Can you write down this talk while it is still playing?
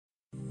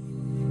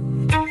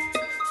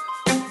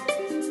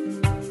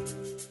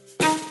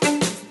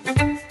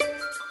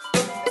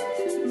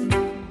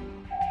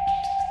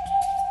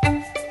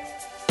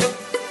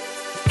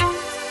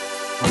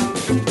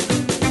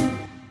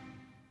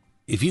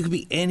if you could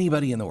be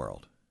anybody in the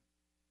world,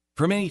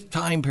 from any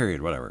time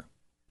period, whatever,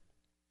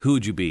 who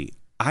would you be?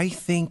 I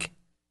think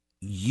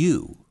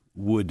you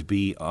would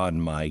be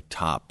on my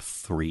top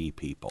 3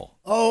 people.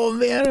 Oh,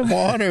 man, I'm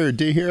honored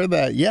to hear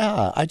that.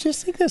 Yeah, I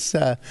just think this,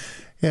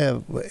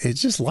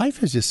 it's just,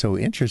 life is just so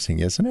interesting,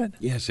 isn't it?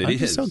 Yes, it is. I'm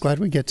just so glad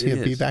we get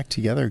to be back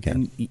together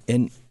again.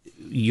 And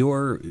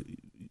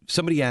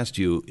somebody asked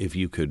you if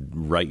you could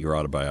write your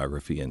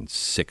autobiography in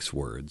 6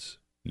 words.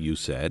 You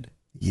said,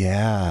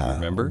 yeah.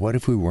 Remember? What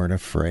if we weren't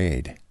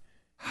afraid?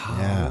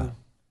 How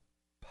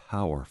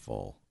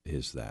powerful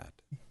is that?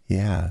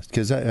 Yeah,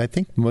 because I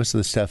think most of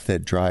the stuff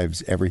that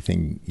drives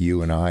everything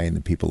you and I and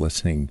the people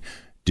listening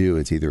do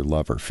is either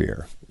love or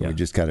fear. Yeah. We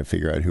just got to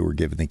figure out who we're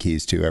giving the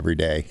keys to every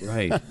day.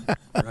 Right,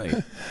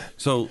 right.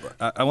 So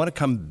I want to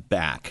come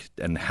back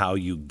and how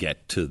you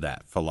get to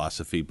that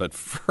philosophy. But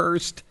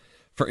first,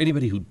 for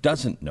anybody who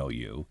doesn't know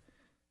you,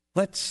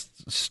 let's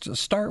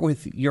start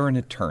with you're an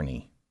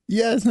attorney.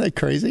 Yeah, isn't that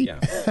crazy?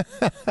 Yeah.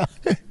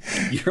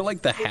 You're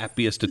like the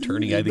happiest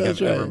attorney I think I've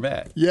ever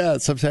met. Yeah,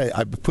 sometimes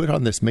I put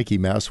on this Mickey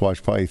Mouse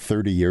watch probably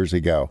 30 years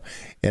ago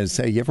and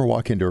say, you ever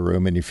walk into a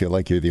room and you feel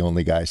like you're the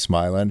only guy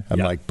smiling? I'm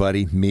like,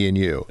 buddy, me and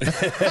you.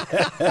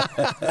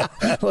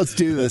 Let's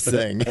do this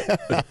thing.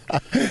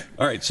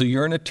 All right, so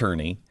you're an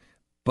attorney,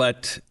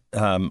 but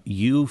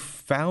you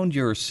found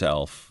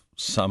yourself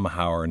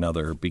somehow or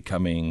another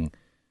becoming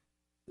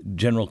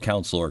general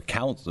counsel or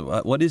counsel.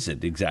 What is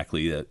it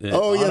exactly?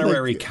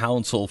 Honorary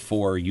counsel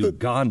for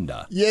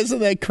Uganda. Yeah, isn't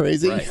that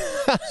crazy? Right.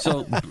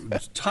 So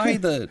tie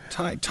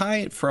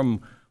it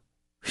from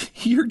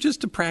you're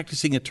just a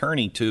practicing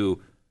attorney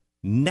to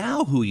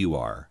now who you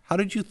are. How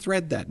did you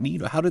thread that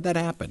needle? How did that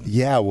happen?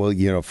 Yeah,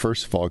 well,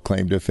 first of all,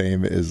 claim to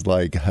fame is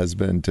like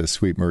husband to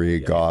Sweet Maria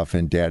Goff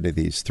and dad to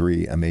these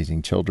 3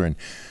 amazing children.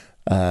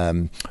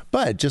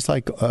 But just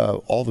like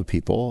all the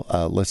people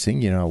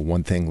listening,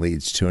 one thing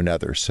leads to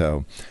another.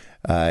 So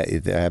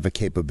I have a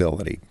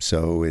capability.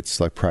 So it's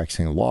like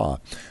practicing law.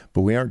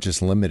 But we aren't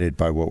just limited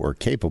by what we're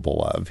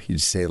capable of. You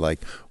just say,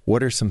 like,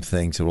 what are some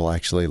things that will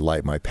actually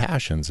light my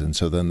passions? And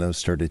so then those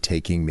started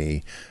taking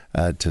me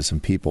to some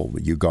people.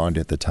 Uganda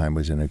at the time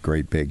was in a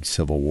great big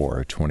civil war,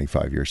 a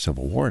 25-year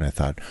civil war. And I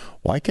thought,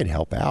 well, I could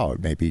help out,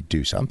 maybe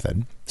do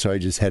something. So I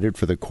just headed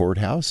for the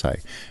courthouse. I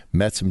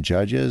met some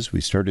judges.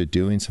 We started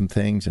doing some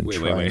things. And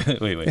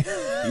Wait.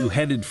 You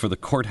headed for the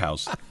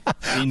courthouse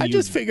I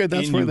just figured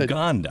that's where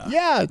Uganda.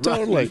 Yeah,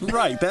 totally.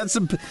 Right.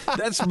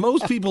 That's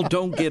most people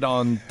don't get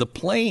on the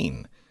plane.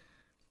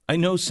 I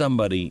know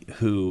somebody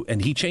who,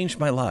 and he changed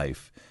my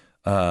life.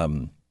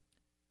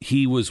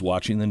 He was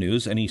watching the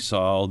news and he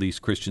saw all these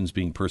Christians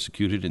being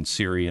persecuted in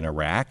Syria and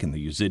Iraq and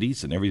the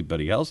Yazidis and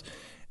everybody else.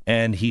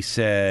 And he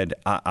said,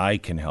 I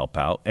can help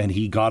out. And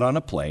he got on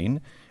a plane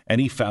and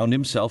he found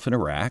himself in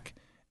Iraq.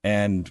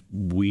 And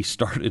we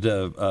started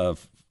a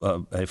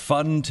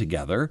fund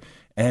together.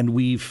 And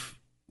we've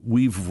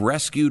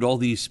rescued all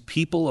these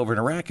people over in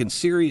Iraq and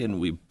Syria,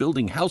 and we're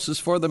building houses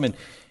for them.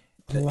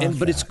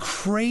 But it's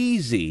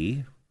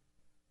crazy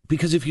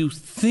because if you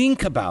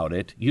think about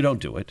it, you don't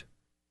do it.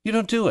 You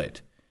don't do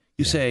it.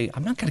 You say,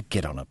 I'm not going to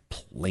get on a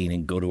plane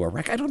and go to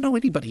Iraq. I don't know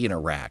anybody in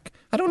Iraq.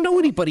 I don't know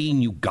anybody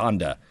in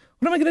Uganda.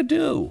 What am I going to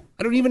do?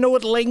 I don't even know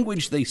what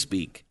language they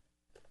speak.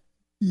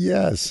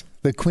 Yes,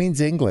 the Queen's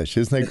English,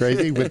 isn't that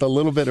crazy? With a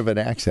little bit of an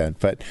accent,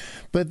 but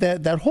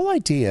that whole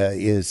idea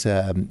is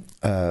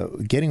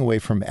getting away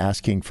from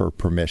asking for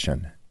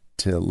permission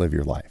to live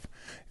your life.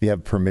 If you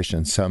have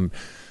permission,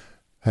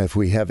 if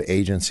we have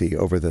agency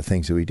over the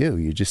things that we do,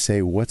 you just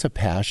say, what's a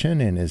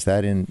passion, and is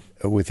that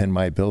within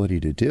my ability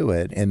to do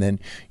it? And then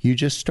you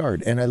just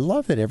start. And I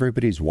love that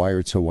everybody's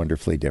wired so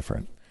wonderfully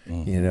different.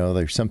 Mm-hmm.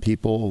 There's some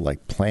people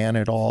like plan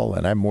it all,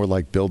 and I'm more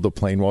like build the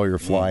plane while you're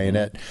flying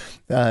it.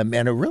 And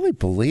I really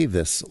believe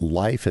this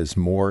life is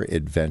more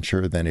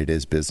adventure than it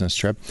is business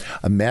trip.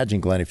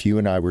 Imagine, Glenn, if you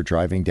and I were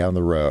driving down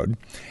the road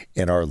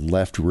and our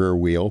left rear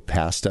wheel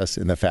passed us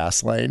in the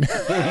fast lane.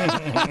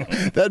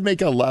 That'd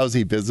make a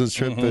lousy business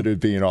trip, but it'd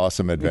be an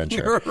awesome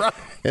adventure. Right.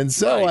 And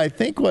so I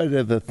think one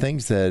of the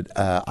things that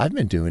I've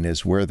been doing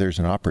is where there's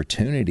an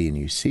opportunity and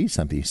you see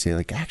something, you say,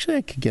 like, actually,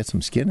 I could get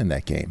some skin in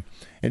that game.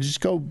 And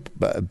just go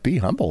be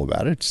humble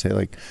about it. Say,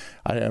 like,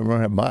 I don't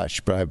have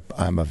much, but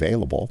I'm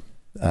available.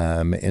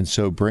 And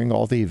so bring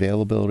all the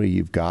availability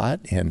you've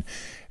got. And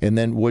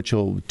then what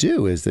you'll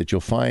do is that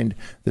you'll find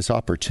this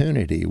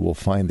opportunity, we'll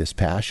find this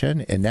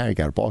passion, and now you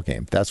got a ball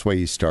game. That's why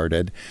you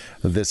started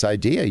this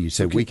idea. You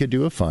said, we could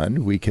do a fund.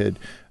 We could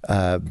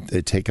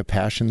take a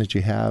passion that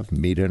you have,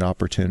 meet an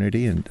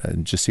opportunity,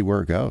 and just see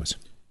where it goes.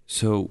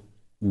 So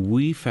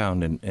we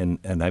found,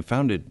 and I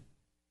found it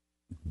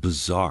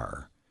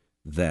bizarre,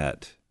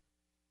 that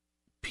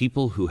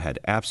people who had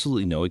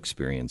absolutely no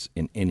experience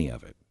in any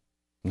of it,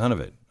 none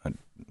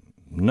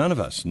of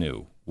us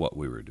knew what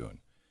we were doing.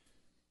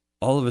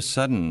 All of a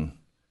sudden,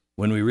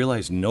 when we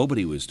realized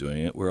nobody was doing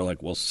it, we were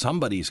like, well,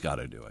 somebody's got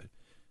to do it.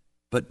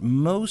 But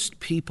most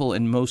people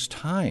and most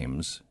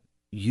times,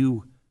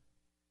 you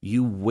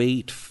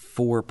wait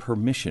for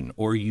permission,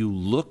 or you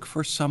look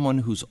for someone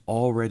who's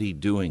already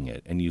doing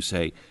it, and you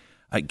say,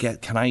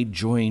 Can I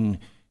join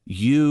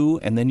you?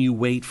 And then you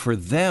wait for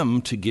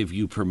them to give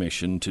you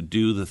permission to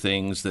do the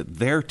things that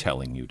they're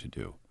telling you to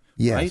do.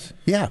 Yes. Right?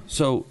 Yeah.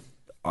 So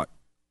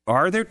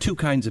are there two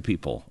kinds of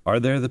people? Are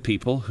there the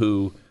people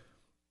who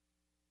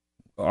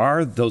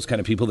are those kind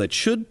of people that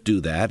should do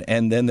that,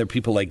 and then there are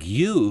people like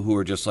you who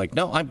are just like,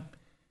 no,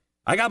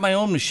 I got my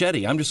own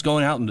machete. I'm just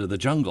going out into the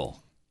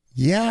jungle.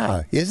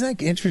 Yeah, isn't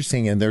that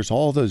interesting? And there's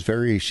all those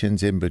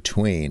variations in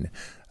between,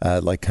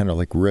 like kind of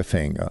like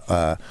riffing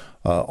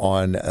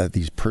on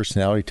these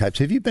personality types.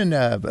 Have you been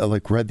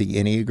read the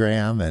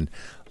Enneagram and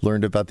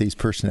learned about these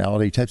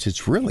personality types?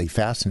 It's really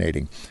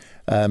fascinating.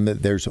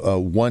 There's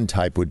one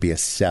type would be a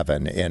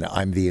 7, and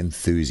I'm the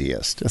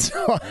enthusiast.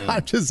 So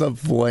I'm just a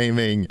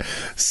flaming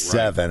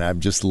 7. Right. I'm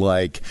just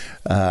like,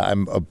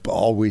 I'm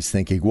always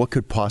thinking, what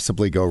could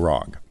possibly go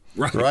wrong?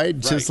 Right?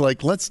 Just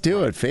like, let's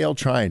do it. Fail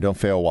trying, don't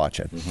fail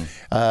watching.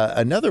 Mm-hmm.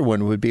 Another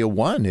one would be a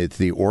 1. It's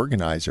the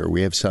organizer.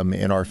 We have some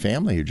in our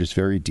family who are just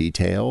very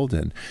detailed.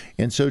 And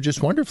so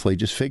just wonderfully,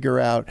 just figure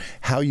out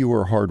how you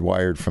were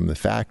hardwired from the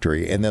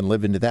factory and then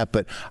live into that.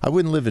 But I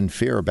wouldn't live in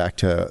fear. Back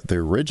to the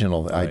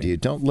original idea.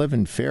 Don't live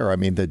in fear. I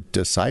mean, the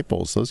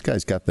disciples, those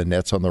guys got the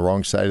nets on the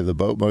wrong side of the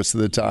boat most of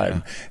the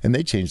time, and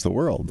they changed the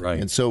world. Right.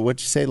 And so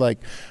what you say, like,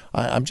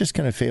 I'm just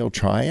going to fail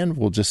trying.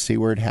 We'll just see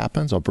where it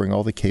happens. I'll bring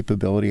all the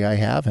capability I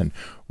have, and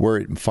where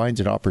it finds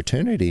an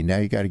opportunity, now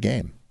you got a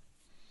game.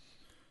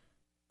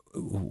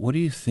 What do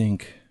you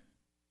think?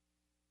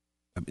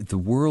 I mean, the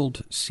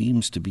world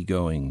seems to be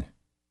going,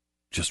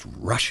 just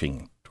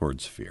rushing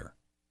towards fear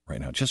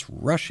right now, just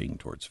rushing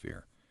towards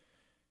fear.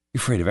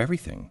 You're afraid of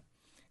everything.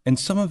 And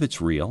some of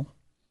it's real.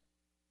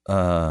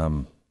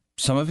 Some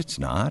of it's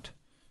not.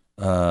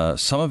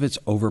 Some of it's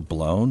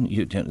overblown.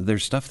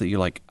 There's stuff that you're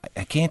like,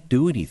 I can't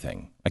do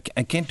anything.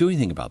 I can't do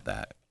anything about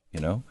that, you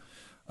know?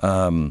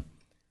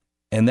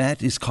 And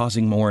that is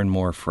causing more and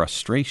more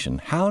frustration.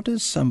 How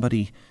does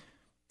somebody,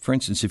 for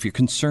instance, if you're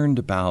concerned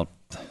about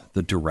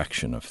the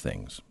direction of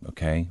things,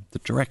 okay, the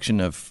direction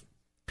of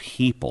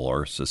people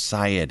or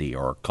society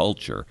or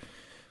culture,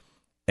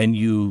 and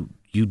you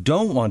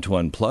don't want to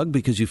unplug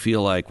because you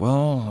feel like,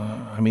 well,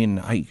 I mean,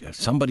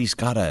 somebody's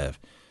got to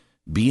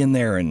be in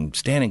there and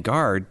stand in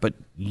guard, but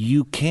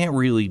you can't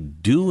really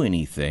do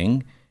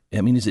anything.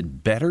 I mean, is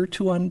it better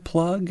to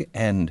unplug?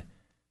 And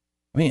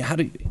I mean, how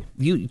do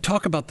you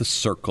talk about the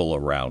circle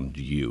around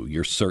you,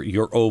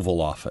 your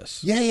Oval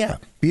Office? Yeah.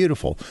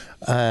 Beautiful.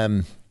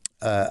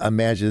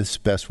 Imagine, this is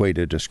the best way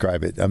to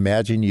describe it.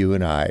 Imagine you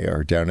and I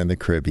are down in the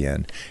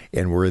Caribbean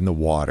and we're in the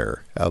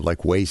water,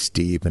 like waist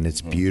deep, and it's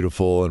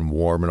beautiful and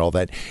warm and all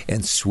that.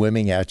 And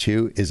swimming at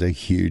you is a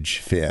huge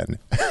fin.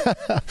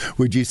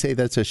 Would you say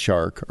that's a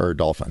shark or a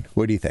dolphin?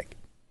 What do you think?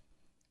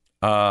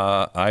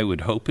 I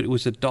would hope it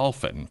was a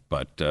dolphin,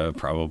 but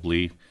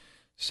probably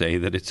say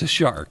that it's a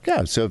shark.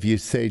 Yeah, so if you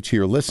say to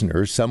your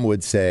listeners, some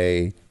would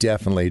say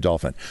definitely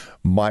dolphin.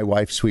 My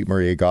wife, Sweet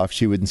Maria Goff,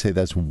 she wouldn't say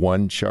that's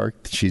one shark.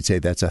 She'd say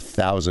that's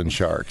 1,000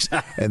 sharks.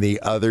 And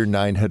the other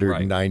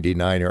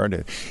 999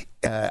 are...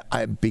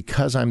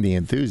 because I'm the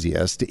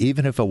enthusiast,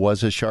 even if it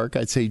was a shark,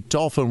 I'd say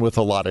dolphin with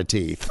a lot of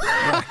teeth.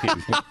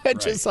 Right.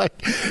 Just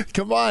like,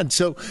 come on.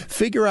 So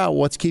figure out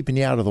what's keeping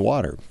you out of the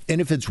water. And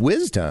if it's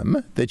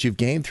wisdom that you've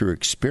gained through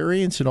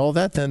experience and all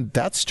that, then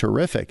that's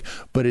terrific.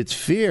 But it's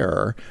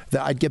fear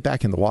that I'd get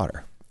back in the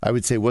water. I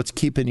would say, what's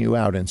keeping you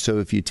out? And so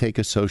if you take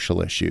a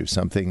social issue,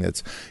 something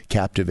that's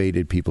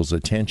captivated people's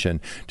attention,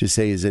 to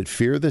say, is it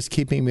fear that's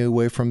keeping me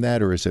away from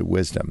that, or is it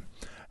wisdom?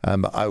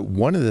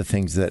 One of the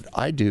things that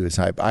I do is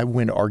I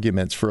win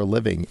arguments for a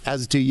living,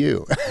 as do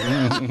you.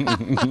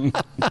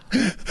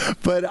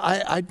 But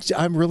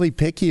I'm really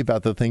picky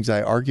about the things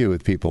I argue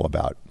with people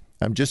about.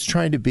 I'm just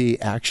trying to be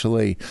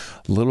actually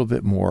a little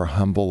bit more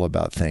humble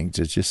about things.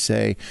 To just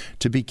say,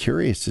 to be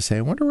curious, to say,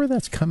 I wonder where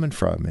that's coming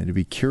from, and to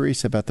be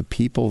curious about the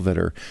people that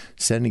are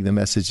sending the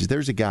messages.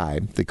 There's a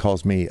guy that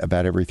calls me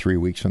about every 3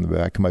 weeks from the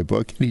back of my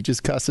book, and he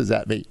just cusses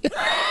at me.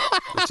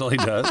 That's all he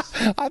does?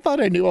 I thought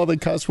I knew all the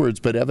cuss words,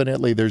 but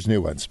evidently there's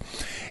new ones.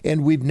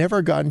 And we've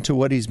never gotten to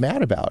what he's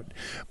mad about.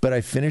 But I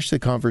finish the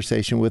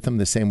conversation with him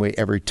the same way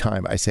every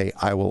time. I say,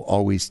 I will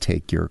always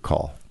take your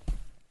call.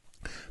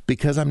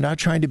 Because I'm not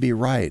trying to be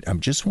right. I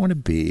just want to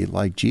be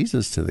like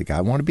Jesus to the guy.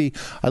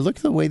 I look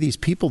at the way these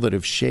people that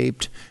have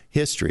shaped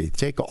history,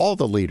 take all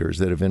the leaders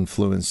that have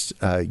influenced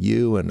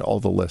you and all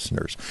the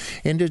listeners,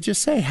 and to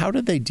just say, how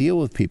did they deal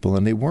with people?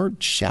 And they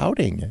weren't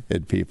shouting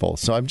at people.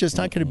 So I'm just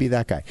not going to be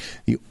that guy.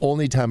 The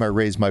only time I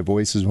raise my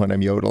voice is when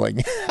I'm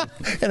yodeling.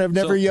 And I've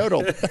never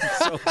yodeled.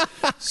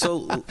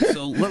 So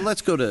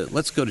let's go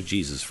to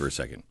Jesus for a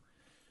second.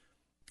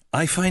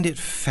 I find it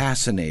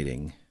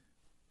fascinating.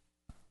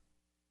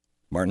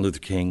 Martin Luther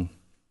King,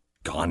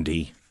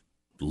 Gandhi,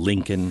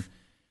 Lincoln,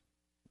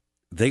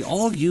 they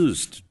all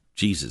used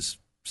Jesus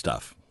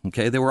stuff,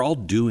 okay? They were all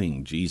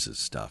doing Jesus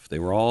stuff. They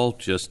were all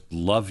just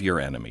love your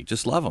enemy.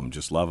 Just love them,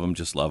 just love them,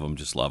 just love them,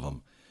 just love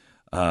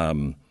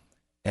them.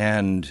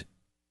 And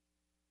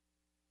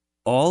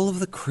all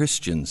of the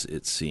Christians,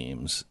 it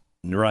seems,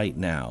 right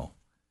now,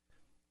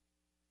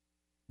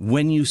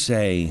 when you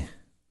say,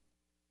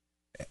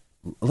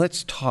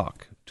 let's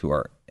talk to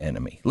our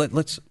enemy.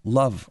 Let's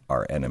love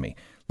our enemy.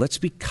 Let's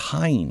be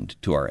kind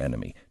to our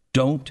enemy.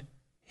 Don't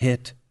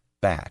hit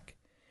back.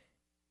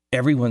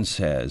 Everyone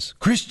says,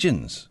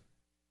 Christians,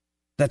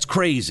 that's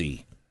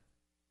crazy.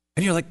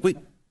 And you're like, wait,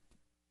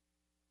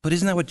 but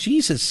isn't that what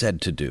Jesus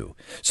said to do?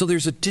 So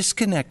there's a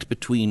disconnect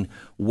between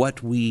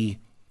what we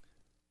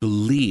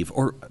believe,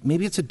 or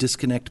maybe it's a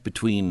disconnect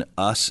between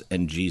us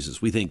and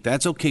Jesus. We think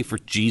that's okay for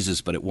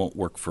Jesus, but it won't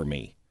work for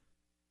me.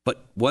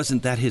 But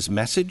wasn't that his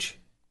message?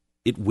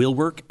 It will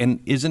work. And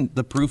isn't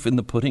the proof in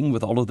the pudding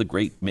with all of the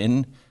great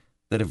men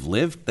that have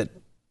lived that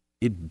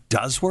it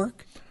does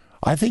work?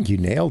 I think you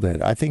nailed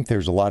it. I think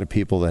there's a lot of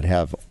people that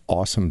have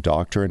awesome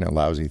doctrine and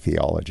lousy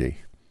theology.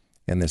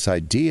 And this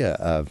idea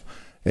of,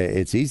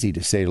 it's easy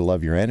to say to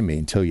love your enemy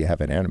until you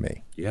have an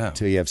enemy. Yeah.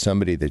 Until you have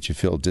somebody that you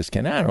feel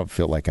disconnected. I don't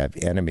feel like I have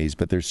enemies,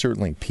 but there's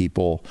certainly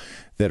people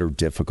that are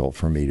difficult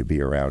for me to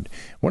be around.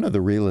 One of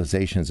the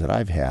realizations that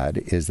I've had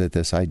is that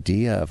this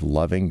idea of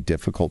loving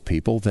difficult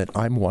people, that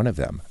I'm one of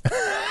them.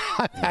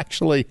 I'm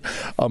actually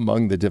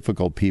among the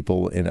difficult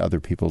people in other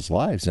people's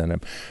lives. And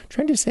I'm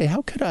trying to say,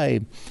 how could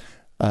I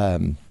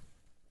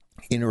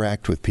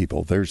interact with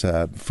people? There's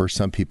for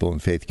some people in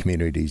faith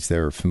communities,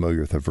 they're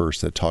familiar with a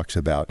verse that talks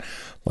about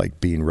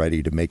like being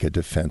ready to make a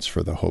defense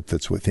for the hope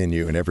that's within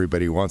you, and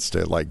everybody wants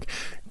to like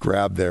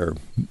grab their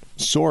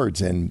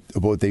swords, and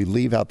they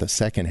leave out the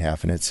second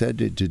half, and it's said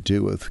to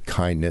do with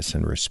kindness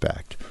and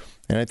respect.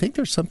 And I think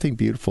there's something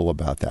beautiful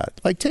about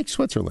that. Like, take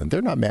Switzerland.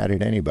 They're not mad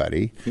at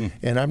anybody,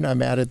 and I'm not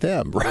mad at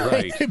them.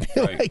 Right.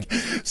 Like,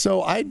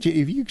 so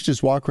if you could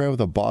just walk around with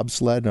a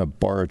bobsled and a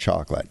bar of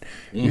chocolate,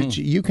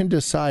 you can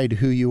decide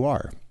who you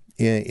are.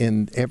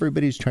 And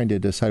everybody's trying to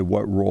decide,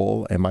 what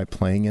role am I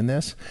playing in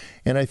this?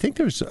 And I think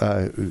there's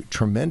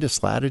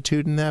tremendous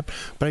latitude in that.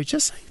 But I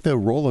just think the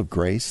role of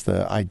grace,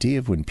 the idea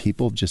of when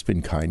people have just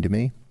been kind to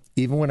me,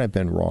 even when I've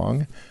been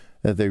wrong,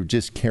 that they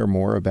just care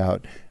more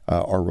about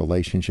our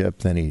relationship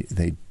than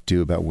they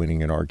do about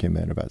winning an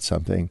argument about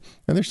something.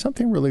 And there's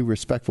something really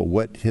respectful.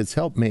 What has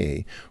helped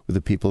me with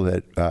the people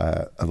that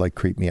like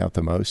creep me out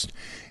the most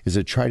is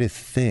to try to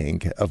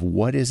think of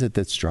what is it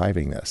that's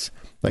driving this?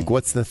 Like,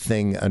 what's the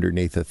thing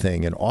underneath the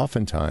thing? And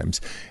oftentimes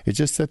it's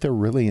just that they're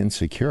really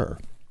insecure.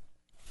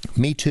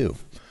 Me too.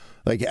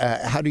 Like,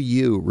 how do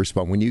you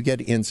respond when you get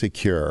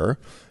insecure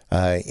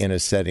in a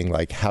setting?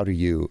 Like, how do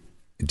you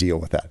deal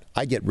with that?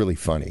 I get really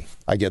funny.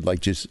 I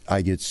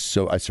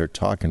start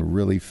talking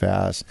really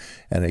fast,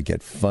 and I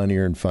get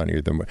funnier and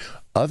funnier.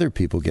 Other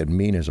people get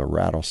mean as a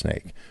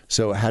rattlesnake.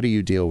 So how do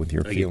you deal with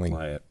your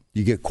feeling?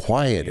 You get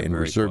quiet and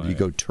reserved. You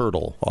go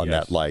turtle on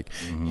that, like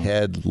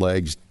head,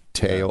 legs,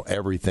 tail,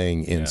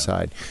 everything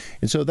inside.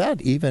 And so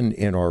that, even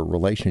in our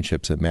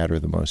relationships that matter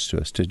the most to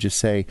us, to just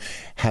say,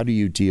 how do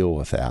you deal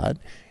with that?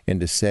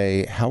 And to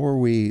say, how are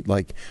we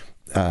like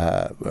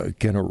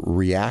going to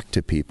react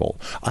to people?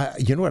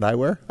 You know what I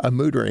wear? A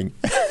mood ring.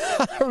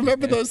 I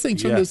remember those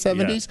things from the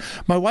 70s.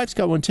 Yeah. My wife's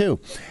got one too.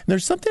 And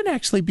there's something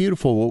actually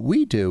beautiful. What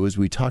we do is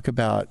we talk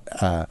about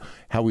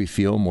how we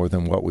feel more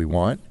than what we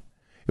want.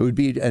 It would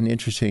be an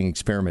interesting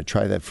experiment.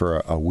 Try that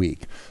for a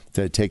week.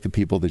 To take the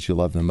people that you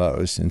love the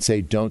most and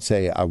say, don't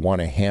say, I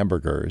want a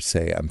hamburger,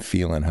 say, I'm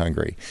feeling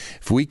hungry.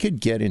 If we could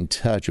get in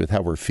touch with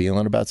how we're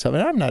feeling about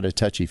something, I'm not a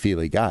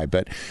touchy-feely guy,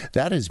 but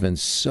that has been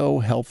so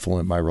helpful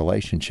in my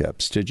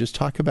relationships to just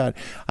talk about,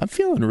 I'm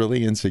feeling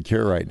really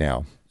insecure right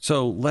now.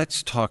 So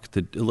let's talk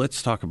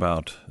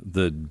about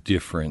the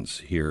difference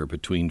here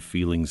between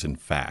feelings and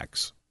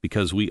facts,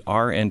 because we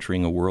are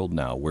entering a world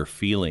now where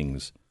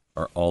feelings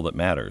are all that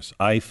matters.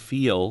 I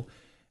feel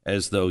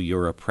as though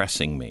you're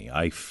oppressing me.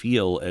 I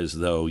feel as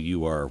though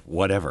you are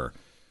whatever.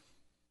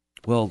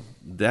 Well,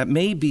 that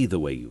may be the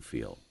way you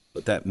feel,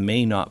 but that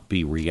may not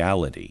be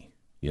reality.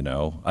 You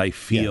know, I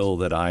feel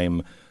that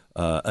I'm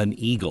an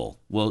eagle.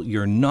 Well,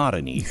 you're not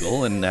an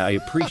eagle, and I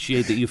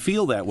appreciate that you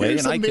feel that way.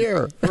 Here's and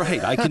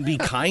I can be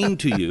kind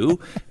to you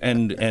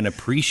and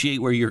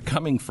appreciate where you're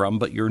coming from,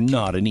 but you're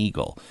not an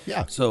eagle.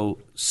 Yeah. So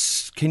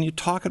can you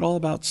talk at all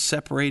about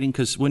separating?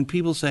 Because when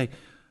people say,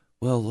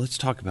 well, let's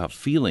talk about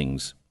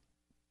feelings,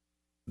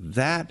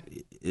 that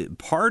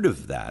part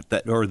of that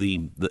or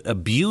the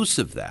abuse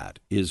of that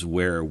is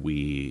where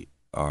we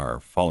are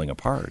falling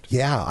apart.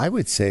 Yeah, I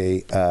would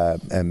say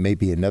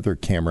maybe another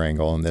camera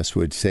angle on this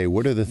would say,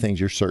 what are the things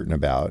you're certain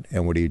about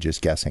and what are you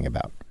just guessing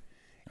about?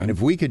 And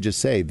if we could just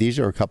say, these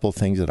are a couple of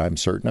things that I'm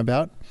certain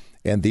about,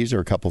 and these are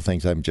a couple of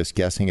things I'm just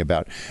guessing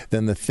about,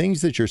 then the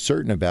things that you're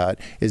certain about,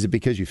 is it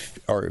because you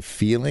are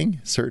feeling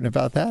certain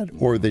about that,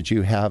 or that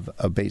you have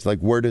a base? Like,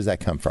 where does that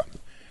come from?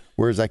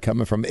 Where is that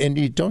coming from? And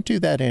you don't do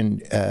that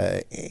in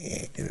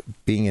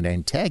being an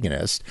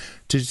antagonist,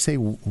 to say,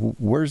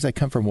 where does that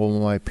come from? Well,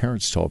 my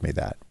parents told me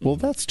that. Well,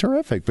 that's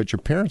terrific, but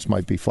your parents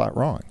might be flat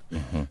wrong.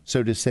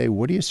 So to say,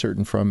 what are you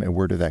certain from and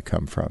where did that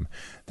come from?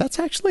 That's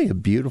actually a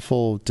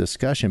beautiful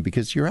discussion,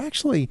 because you're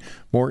actually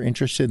more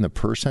interested in the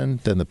person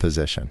than the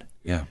position.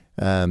 Yeah.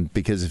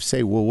 Because if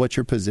say, well, what's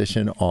your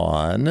position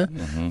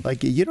on?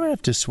 Like, you don't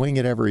have to swing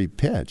at every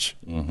pitch.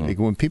 Like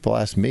when people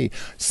ask me,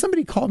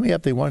 somebody called me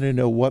up, they wanted to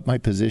know what my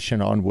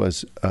position on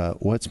was.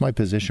 What's my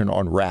position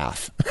on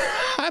wrath?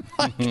 I'm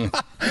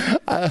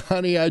like,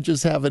 honey, I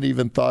just haven't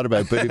even thought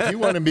about it. But if you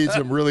want to meet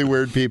some really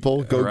weird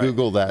people, go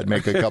Google that and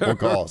make a couple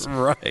calls.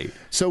 Right.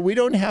 So we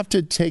don't have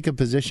to take a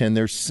position.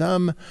 There's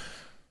some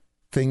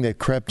thing that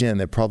crept in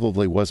that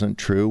probably wasn't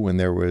true when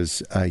there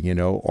was,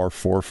 our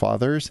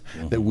forefathers,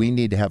 that we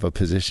need to have a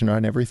position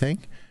on everything.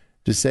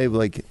 To say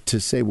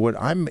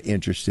what I'm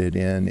interested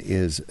in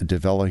is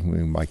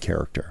developing my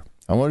character.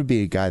 I want to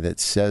be a guy that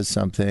says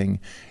something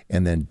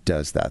and then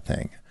does that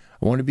thing.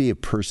 I want to be a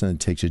person that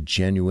takes a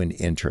genuine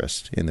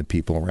interest in the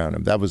people around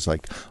him. That was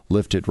like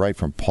lifted right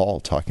from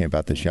Paul talking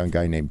about this young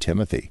guy named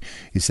Timothy.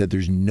 He said,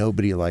 there's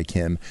nobody like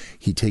him.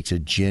 He takes a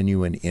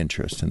genuine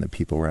interest in the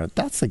people around him.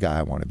 That's the guy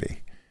I want to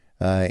be.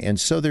 And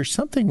so there's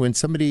something when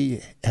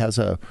somebody has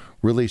a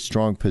really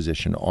strong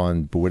position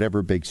on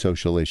whatever big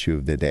social issue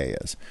of the day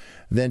is,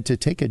 then to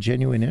take a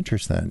genuine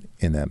interest then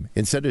in them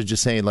instead of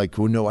just saying like,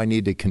 well, no, I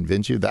need to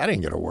convince you. That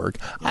ain't going to work.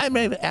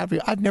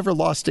 I've never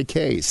lost a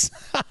case.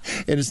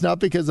 And it's not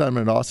because I'm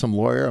an awesome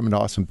lawyer. I'm an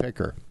awesome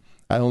picker.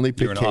 I only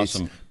pick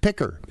cases. Awesome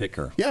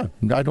picker. Yeah.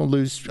 I don't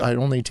lose. I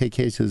only take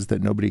cases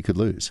that nobody could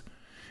lose.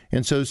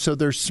 And so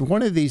there's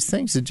one of these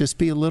things to just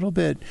be a little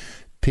bit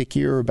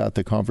pickier about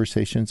the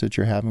conversations that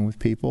you're having with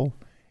people.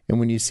 And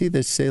when you see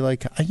this, say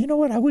like, you know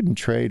what, I wouldn't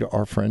trade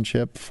our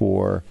friendship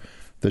for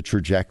the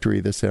trajectory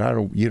of this.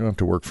 And you don't have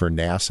to work for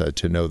NASA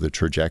to know the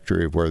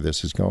trajectory of where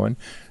this is going.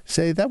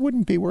 Say that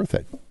wouldn't be worth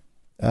it.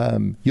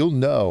 You'll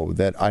know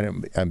that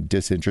I'm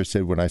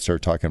disinterested when I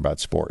start talking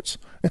about sports.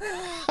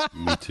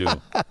 Me too.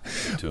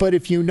 But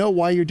if you know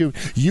why you're doing,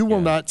 you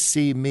will not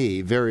see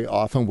me very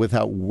often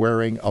without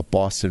wearing a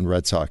Boston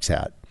Red Sox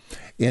hat.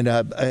 And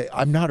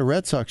I'm not a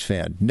Red Sox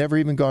fan, never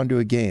even gone to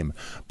a game.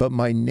 But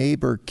my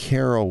neighbor,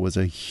 Carol, was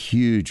a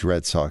huge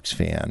Red Sox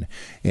fan.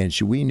 And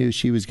we knew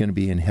she was going to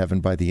be in heaven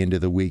by the end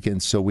of the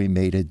weekend, so we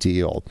made a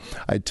deal.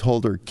 I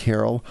told her,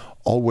 Carol,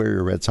 I'll wear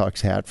your Red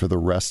Sox hat for the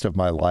rest of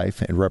my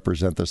life and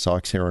represent the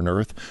Sox here on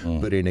earth.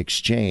 But in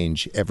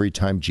exchange, every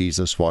time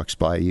Jesus walks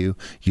by you,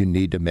 you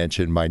need to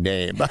mention my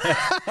name.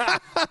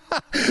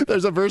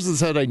 There's a verse that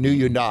said, I knew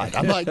you not.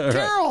 I'm like,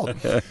 Carol.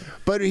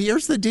 But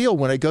here's the deal.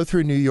 When I go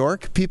through New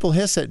York, people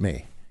hiss at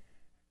me.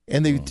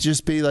 And they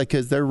just be like,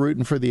 because they're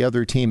rooting for the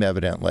other team,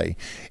 evidently.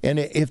 And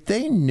if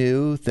they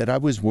knew that I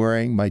was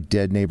wearing my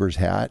dead neighbor's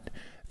hat,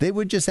 they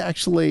would just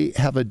actually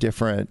have a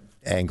different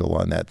angle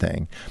on that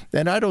thing.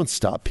 And I don't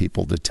stop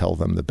people to tell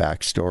them the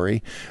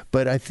backstory.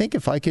 But I think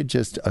if I could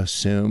just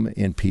assume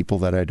in people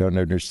that I don't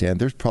understand,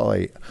 there's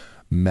probably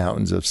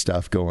mountains of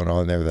stuff going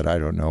on there that I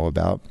don't know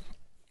about.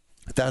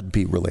 That'd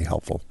be really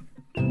helpful.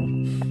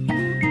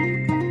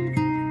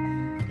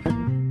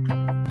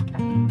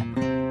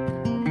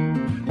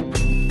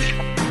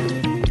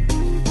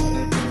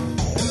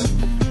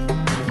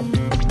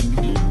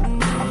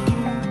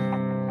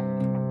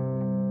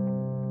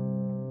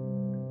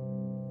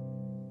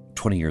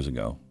 20 years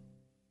ago,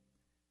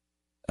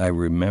 I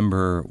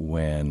remember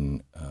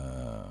when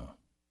I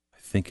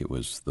think it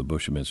was the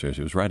Bush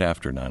administration, it was right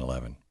after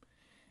 9/11,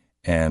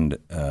 and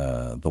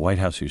the White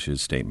House issued a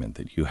statement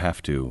that you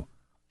have to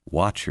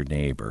watch your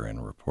neighbor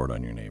and report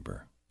on your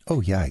neighbor.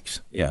 Oh, yikes.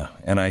 Yeah,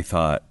 and I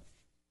thought,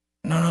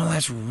 no,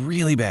 that's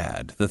really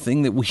bad. The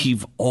thing that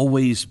we've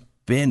always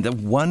been, the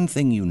one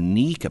thing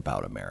unique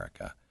about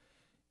America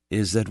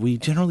is that we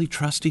generally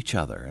trust each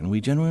other and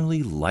we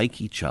genuinely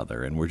like each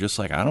other, and we're just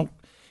like,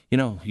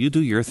 you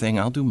do your thing,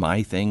 I'll do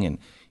my thing, and,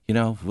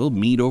 we'll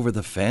meet over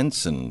the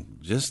fence and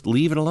just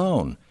leave it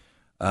alone.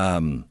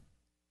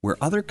 Where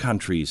other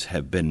countries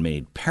have been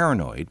made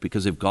paranoid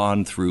because they've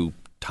gone through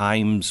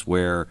times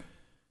where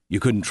you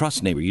couldn't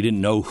trust neighbor. You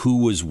didn't know who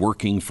was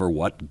working for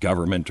what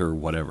government or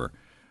whatever.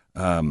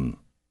 And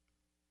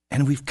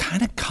we've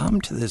kind of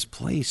come to this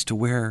place to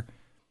where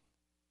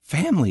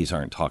families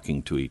aren't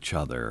talking to each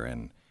other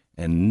and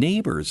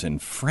neighbors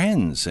and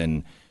friends,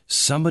 and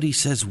somebody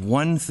says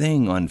one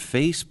thing on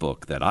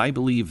Facebook that I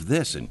believe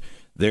this, and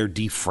they're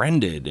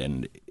defriended,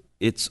 and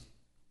it's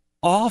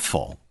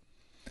awful.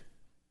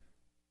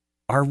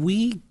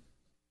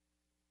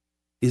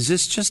 Is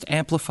this just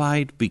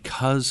amplified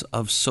because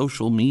of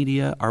social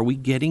media? Are we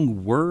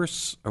getting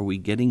worse? Are we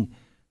getting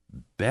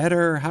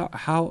better?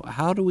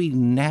 How do we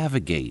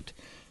navigate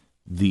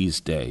these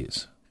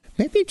days?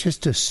 Maybe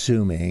just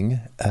assuming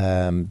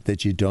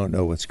that you don't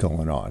know what's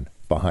going on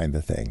behind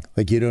the thing.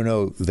 Like, you don't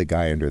know the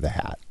guy under the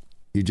hat.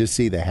 You just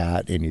see the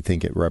hat and you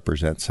think it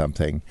represents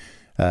something.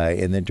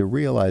 And then to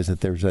realize that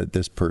there's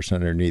this person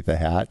underneath the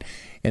hat,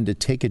 and to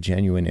take a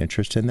genuine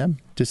interest in them,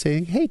 to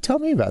say, hey, tell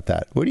me about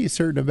that. What are you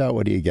certain about?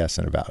 What are you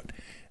guessing about?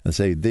 And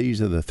say, these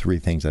are the 3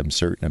 things I'm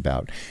certain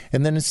about.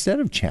 And then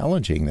instead of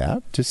challenging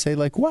that, to say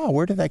like, wow,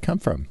 where did that come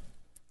from?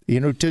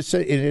 To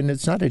say, and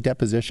it's not a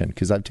deposition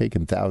because I've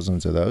taken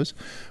thousands of those,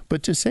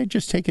 but to say,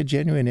 just take a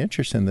genuine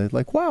interest in that,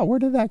 like, wow, where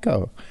did that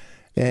go?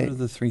 What are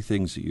the 3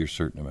 things that you're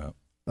certain about?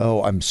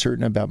 Oh, I'm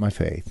certain about my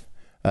faith.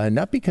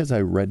 Not because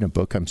I read in a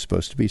book I'm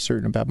supposed to be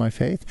certain about my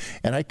faith,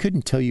 and I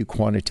couldn't tell you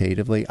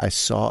quantitatively. I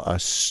saw a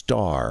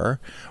star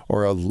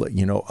or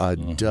a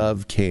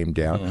dove came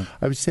down.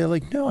 I would say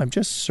like, no, I'm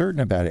just certain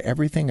about it.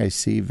 Everything I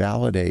see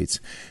validates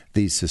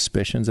these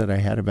suspicions that I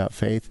had about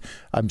faith.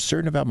 I'm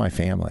certain about my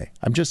family.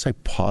 I'm just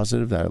like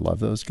positive that I love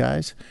those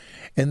guys,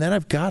 and then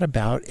I've got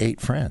about 8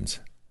 friends.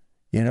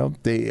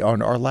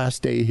 On our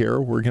last day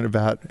here, we're going to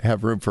about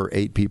have room for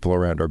 8 people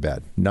around our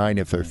bed, 9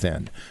 if they're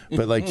thin.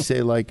 But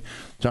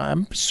so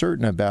I'm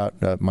certain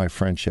about my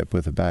friendship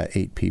with about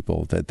 8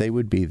 people, that they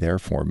would be there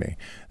for me,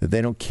 that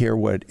they don't care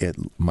what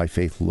my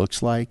faith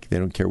looks like. They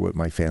don't care what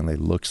my family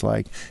looks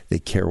like. They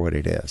care what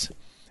it is.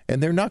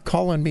 And they're not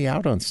calling me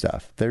out on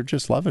stuff. They're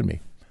just loving me.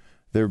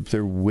 They're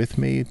with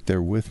me.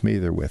 They're with me.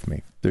 They're with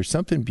me. There's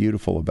something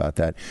beautiful about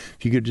that.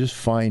 If you could just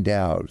find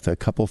out a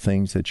couple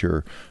things that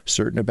you're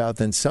certain about,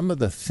 then some of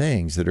the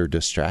things that are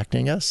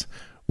distracting us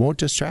won't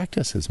distract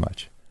us as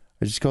much.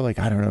 I just go like,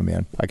 I don't know,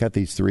 man. I got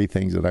these 3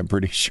 things that I'm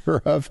pretty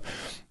sure of.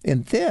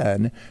 And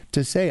then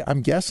to say,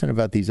 I'm guessing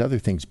about these other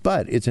things,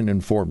 but it's an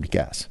informed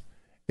guess.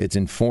 It's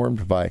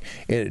informed by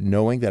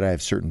knowing that I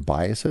have certain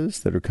biases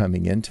that are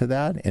coming into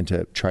that and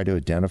to try to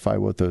identify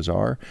what those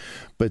are.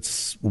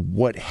 But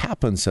what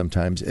happens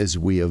sometimes is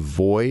we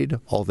avoid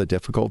all the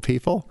difficult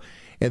people.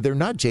 And they're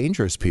not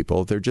dangerous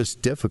people. They're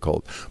just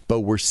difficult. But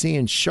we're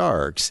seeing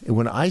sharks. And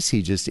when I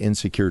see just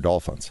insecure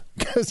dolphins,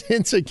 because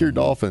insecure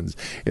dolphins,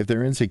 if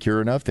they're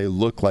insecure enough, they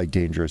look like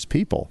dangerous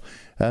people.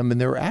 And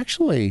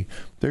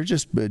they're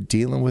just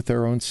dealing with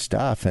their own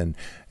stuff. And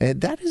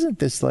that isn't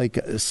this like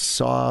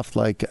soft,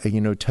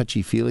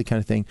 touchy-feely kind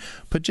of thing.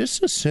 But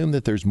just assume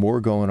that there's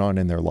more going on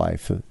in their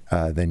life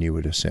than you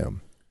would assume.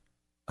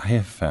 I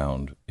have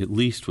found, at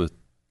least with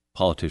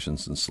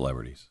politicians and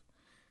celebrities,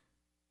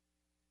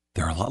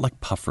 they're a lot like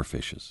puffer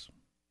fishes.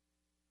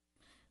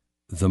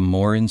 The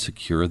more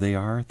insecure they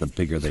are, the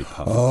bigger they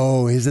puff.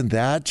 Oh, isn't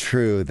that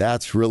true?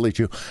 That's really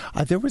true.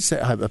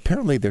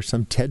 Apparently there's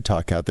some TED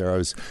Talk out there. I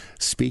was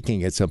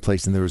speaking at some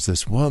place, and there was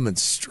this woman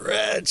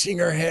stretching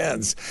her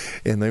hands,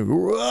 and they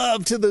were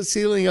up to the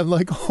ceiling. I'm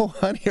like, oh,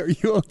 honey, are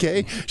you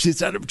okay? She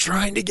said, I'm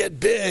trying to get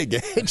big.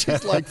 And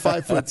she's like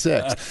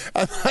 5'6".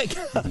 I'm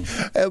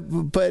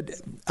like,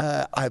 but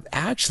I'm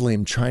actually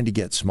trying to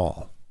get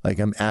small. Like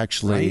I'm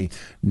actually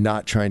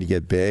not trying to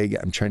get big.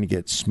 I'm trying to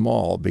get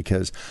small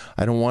because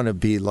I don't want to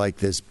be like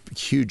this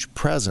huge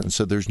presence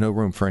so there's no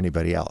room for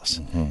anybody else.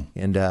 Mm-hmm.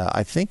 And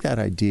I think that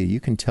idea,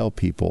 you can tell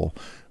people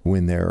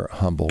when they're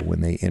humble,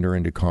 when they enter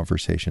into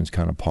conversations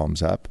kind of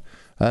palms up.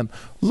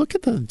 Look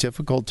at the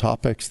difficult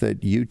topics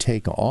that you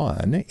take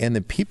on, and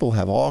the people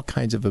have all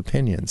kinds of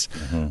opinions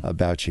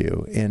about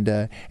you. And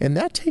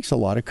that takes a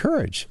lot of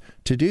courage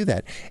to do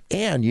that.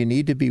 And you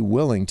need to be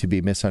willing to be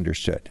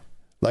misunderstood.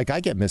 Like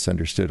I get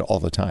misunderstood all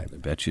the time. I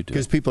bet you do.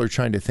 Because people are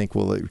trying to think,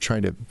 well, they're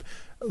trying to,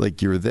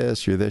 like, you're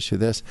this, you're this, you're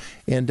this.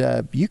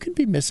 And you can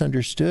be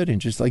misunderstood,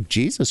 and just like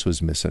Jesus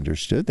was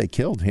misunderstood, they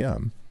killed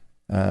him.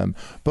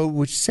 But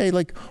would you say,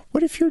 like,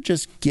 what if you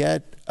just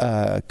get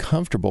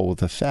comfortable with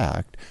the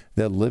fact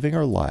that living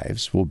our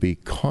lives will be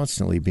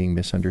constantly being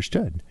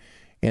misunderstood?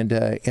 And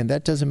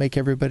that doesn't make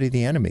everybody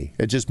the enemy.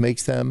 It just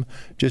makes them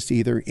just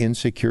either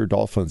insecure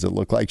dolphins that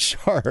look like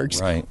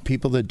sharks, right.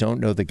 People that don't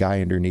know the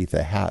guy underneath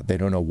the hat. They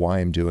don't know why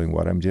I'm doing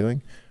what I'm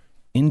doing.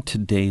 In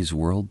today's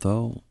world,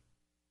 though,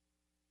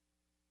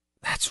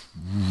 that's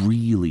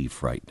really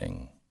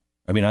frightening.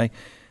 I mean,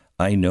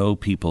 I know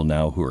people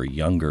now who are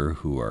younger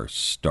who are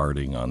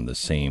starting on the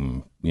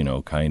same,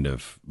 kind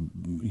of,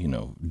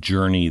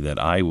 journey that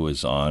I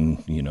was on,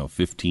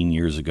 15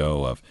 years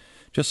ago of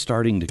just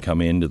starting to come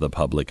into the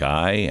public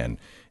eye,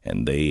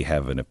 and they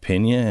have an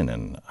opinion.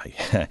 And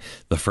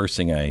the first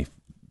thing I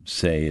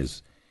say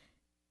is,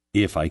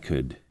 if I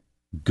could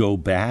go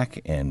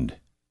back and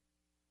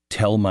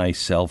tell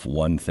myself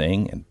one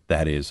thing, and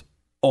that is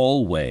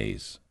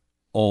always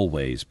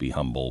be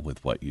humble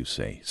with what you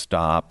say.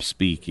 Stop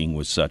speaking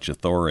with such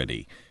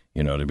authority.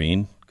 You know what I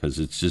mean? Because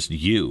it's just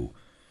you.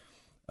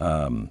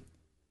 But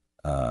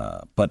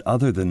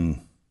other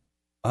than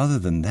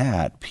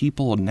that,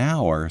 people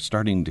now are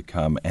starting to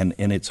come, and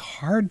it's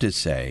hard to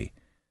say,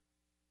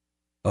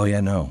 oh,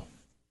 yeah, no,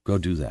 go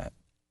do that.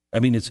 I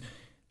mean,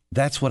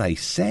 that's what I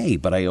say,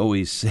 but I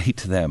always say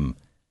to them,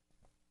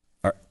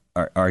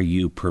 are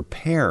you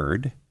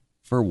prepared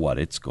for what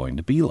it's going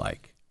to be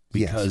like?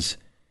 Because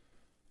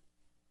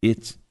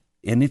it's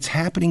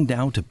happening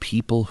down to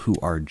people who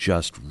are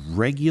just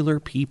regular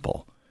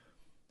people.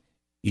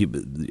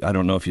 I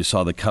don't know if you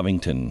saw the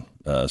Covington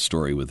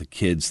story with the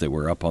kids that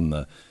were up on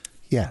the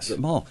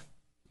mall.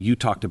 You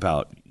talked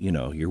about,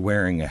 you're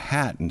wearing a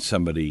hat and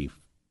somebody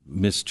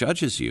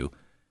misjudges you.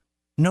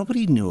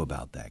 Nobody knew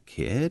about that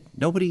kid.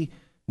 Nobody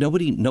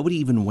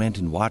even went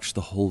and watched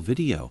the whole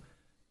video.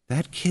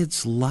 That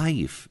kid's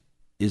life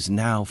is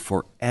now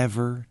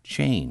forever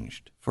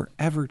changed.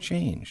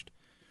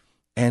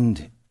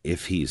 And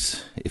if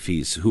he's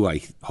who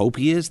I hope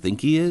he is,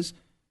 think he is,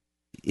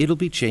 it'll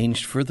be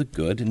changed for the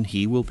good, and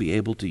he will be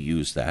able to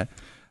use that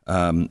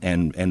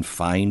and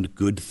find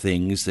good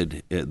things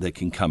that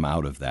can come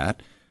out of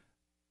that.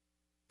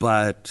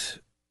 But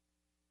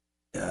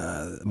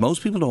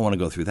most people don't want to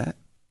go through that.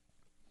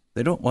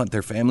 They don't want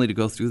their family to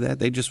go through that.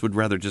 They just would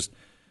rather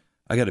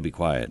I got to be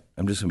quiet.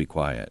 I'm just going to be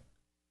quiet.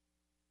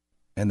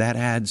 And that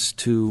adds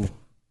to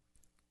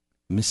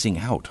missing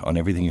out on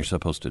everything you're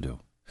supposed to do.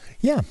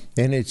 Yeah.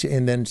 And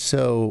then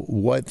so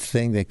what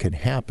thing that could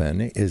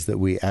happen is that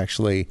we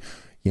actually,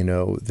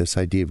 this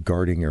idea of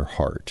guarding your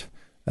heart.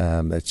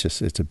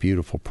 It's a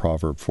beautiful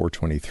proverb,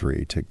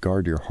 4:23, to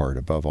guard your heart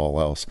above all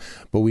else.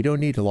 But we don't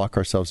need to lock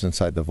ourselves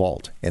inside the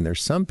vault. And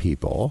there's some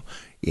people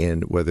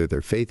in whether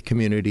they're faith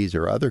communities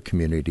or other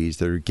communities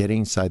that are getting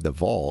inside the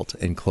vault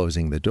and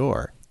closing the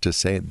door to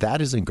say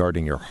that isn't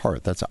guarding your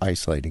heart. That's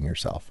isolating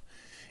yourself.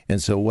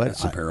 And so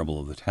that's the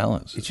parable of the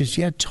talents. It's just,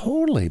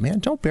 totally, man.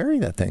 Don't bury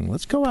that thing.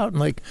 Let's go out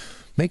and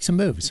make some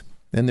moves.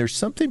 And there's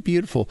something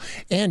beautiful.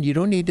 And you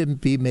don't need to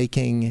be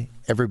making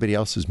everybody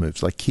else's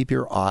moves. Keep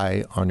your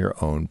eye on your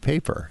own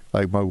paper.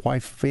 My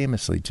wife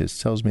famously just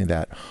tells me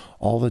that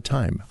all the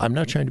time. I'm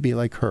not trying to be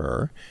like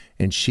her,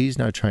 and she's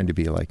not trying to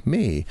be like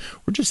me.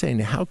 We're just saying,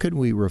 how can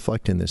we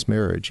reflect in this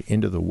marriage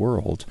into the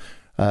world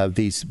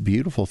these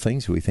beautiful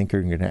things we think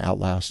are going to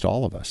outlast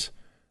all of us?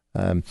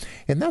 And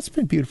that's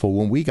been beautiful.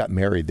 When we got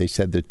married, they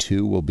said the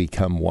two will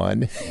become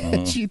one.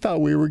 And she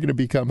thought we were going to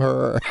become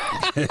her.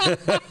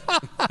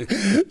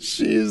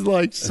 She's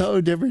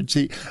so different.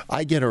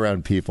 I get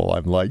around people.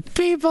 I'm like,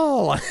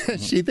 people.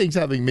 She thinks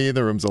having me in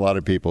the room's a lot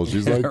of people.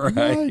 She's like, right.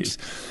 Nice.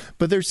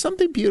 But there's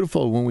something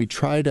beautiful when we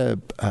try to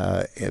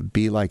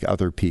be like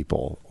other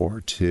people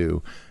or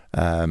to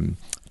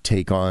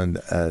take on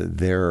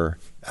their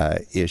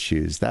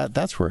issues.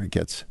 That's where it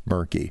gets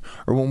murky.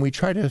 Or when we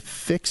try to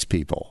fix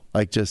people,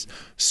 just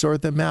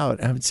sort them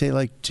out. I would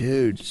say,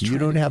 dude, you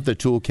don't have the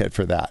toolkit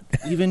for that.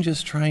 Even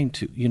just trying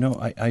to,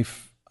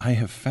 I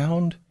have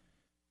found,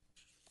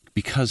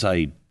 because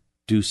I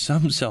do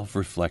some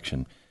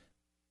self-reflection,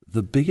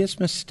 the biggest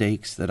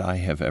mistakes that I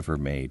have ever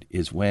made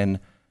is when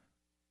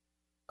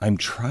I'm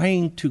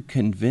trying to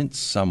convince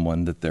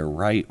someone that they're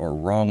right or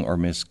wrong or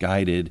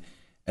misguided,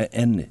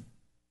 and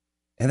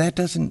that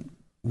doesn't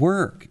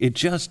work. It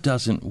just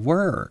doesn't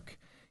work.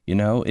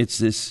 It's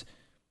this,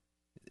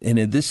 and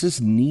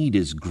this need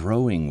is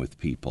growing with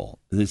people,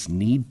 this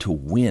need to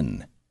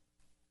win.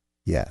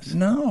 Yes.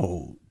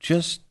 No,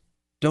 just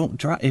don't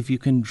drop. If you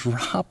can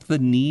drop the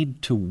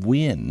need to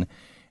win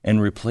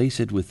and replace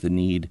it with the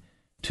need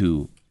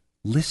to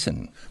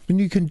listen. And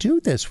you can do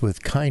this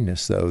with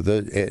kindness, though,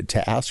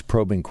 to ask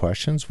probing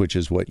questions, which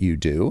is what you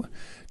do.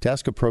 To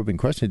ask a probing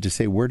question, to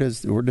say, where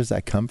does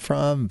that come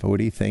from? What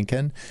are you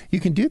thinking? You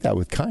can do that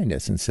with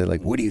kindness and say,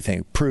 what do you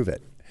think? Prove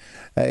it.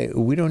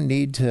 We don't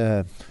need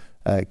to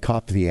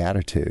copy the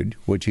attitude.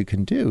 What you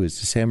can do is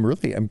to say,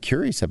 I'm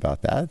curious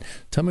about that.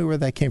 Tell me where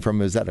that came from.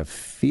 Was that a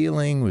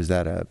feeling? Was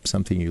that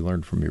something you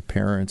learned from your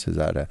parents? Is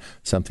that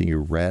something you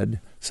read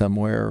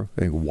somewhere?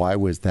 Why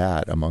was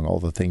that among all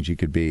the things you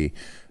could be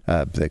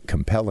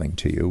compelling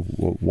to you?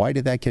 Why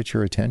did that get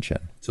your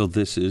attention? So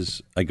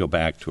I go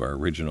back to our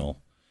original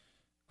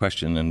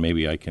question, and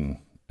maybe I can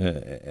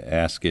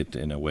ask it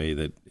in a way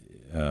that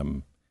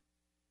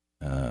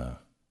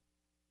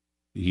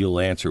you'll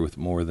answer with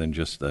more than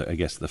just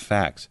the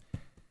facts.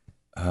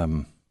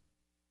 How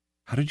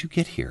did you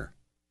get here?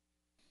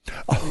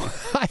 Oh,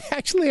 I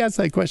actually asked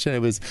that question. I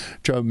was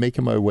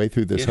making my way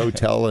through this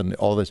hotel and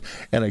all this,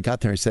 and I got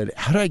there. I said,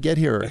 "How did I get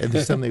here?" And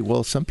there's something.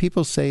 Well, some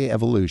people say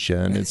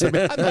evolution, and I'm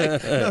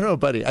like, "No,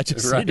 buddy. I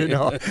just need to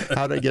know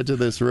how did I get to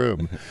this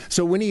room."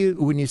 So when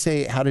you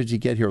say, "How did you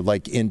get here?"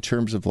 in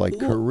terms of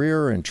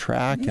career and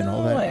track and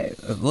all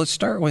that. Let's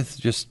start with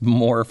just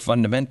more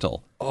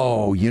fundamental.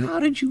 Oh, how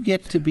did you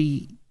get to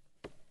be?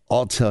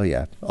 I'll tell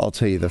you.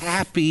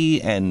 Happy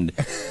and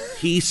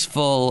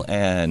peaceful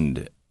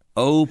and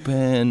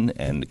open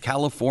and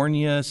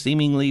California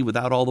seemingly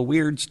without all the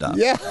weird stuff.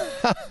 Yeah.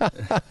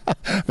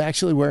 I'm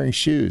actually wearing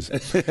shoes.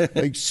 The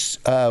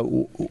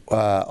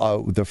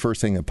first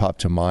thing that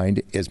popped to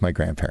mind is my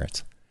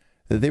grandparents.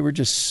 They were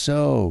just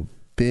so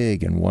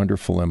big and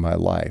wonderful in my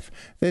life.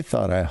 They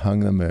thought I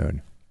hung the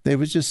moon. It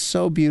was just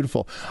so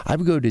beautiful. I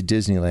would go to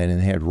Disneyland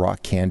and they had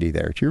rock candy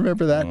there. Do you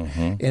remember that?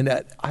 Mm-hmm.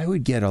 And I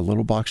would get a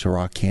little box of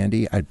rock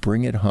candy. I'd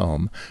bring it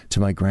home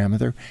to my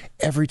grandmother.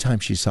 Every time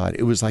she saw it,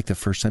 it was like the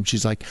first time.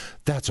 She's like,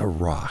 "That's a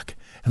rock."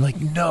 I'm like,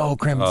 "No,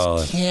 Grandma,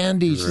 it's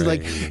candy." She's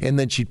like, and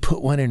then she'd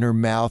put one in her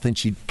mouth and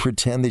she'd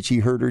pretend that she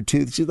hurt her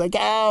tooth. She's like,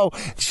 "Ow."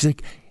 She's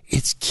like,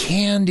 "It's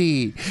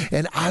candy."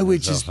 And I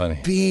would just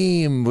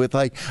beam with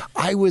I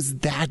was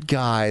that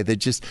guy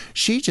that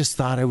she just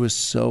thought I was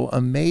so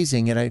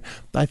amazing. And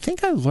I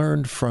think I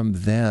learned from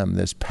them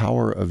this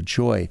power of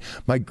joy.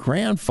 My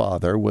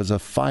grandfather was a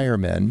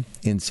fireman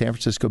in San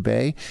Francisco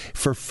Bay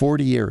for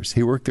 40 years.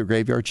 He worked the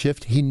graveyard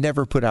shift. He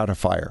never put out a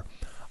fire.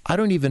 I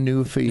don't even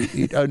know if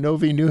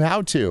he knew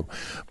how to,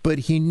 but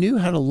he knew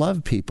how to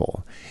love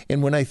people.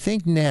 And when I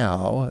think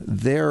now,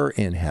 they're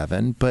in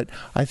heaven, but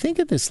I think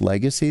of this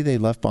legacy they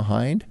left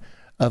behind.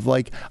 of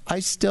like, I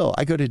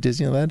go to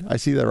Disneyland, I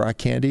see the rock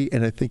candy,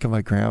 and I think of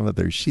my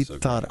grandmother. She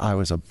thought I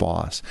was a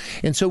boss.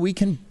 And so we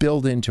can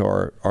build into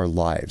our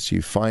lives.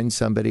 You find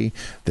somebody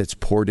that's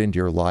poured into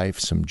your life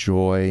some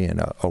joy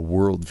and a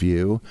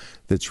worldview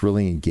that's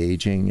really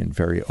engaging and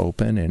very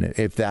open. And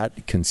if that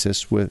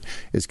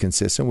is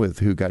consistent with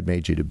who God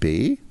made you to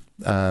be,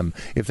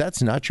 if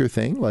that's not your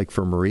thing, like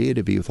for Maria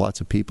to be with lots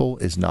of people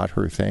is not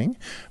her thing,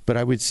 but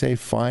I would say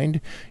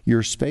find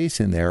your space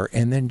in there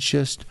and then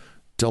just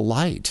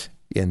delight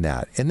in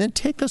that. And then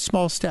take the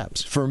small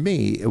steps. For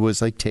me, it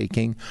was like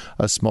taking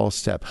a small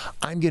step.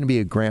 I'm going to be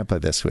a grandpa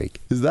this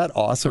week. Is that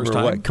awesome First or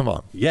time? what? Come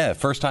on. Yeah,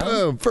 first time?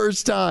 Oh,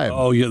 first time.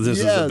 Oh, yeah, this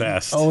is the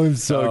best. Oh, I'm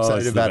so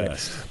excited it's about the it.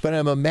 best. But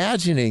I'm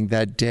imagining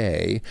that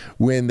day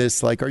when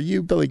this, like, are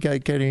you, Billy,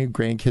 getting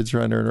grandkids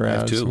running around? I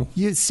have two.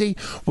 You see,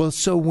 well,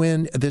 so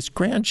when this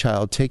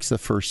grandchild takes the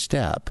first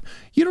step,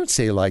 you don't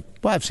say like,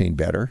 well, I've seen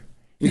better.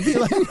 You'd be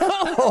like,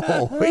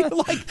 no. You're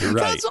like,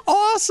 that's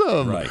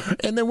awesome. Right.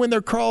 And then when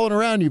they're crawling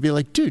around, you'd be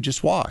like, dude,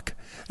 just walk.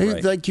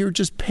 Right. Like you're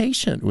just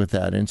patient with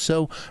that. And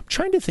so I'm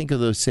trying to think of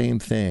those same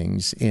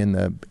things in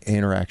the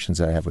interactions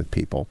that I have with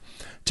people.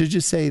 To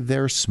just say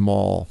their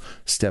small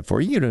step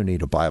forward. You don't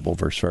need a Bible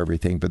verse for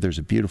everything, but there's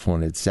a beautiful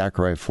one. It's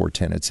Zechariah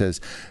 4:10. It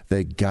says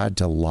that God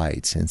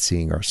delights in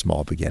seeing our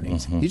small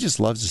beginnings. He just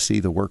loves to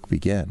see the work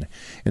begin.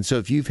 And so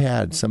if you've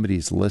had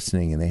somebody's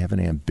listening and they have an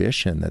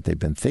ambition that they've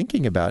been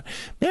thinking about,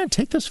 man,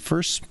 take this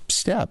first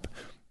step.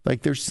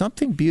 Like there's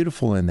something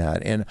beautiful in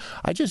that. And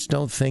I just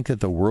don't think that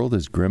the world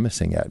is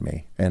grimacing at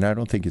me. And I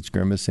don't think it's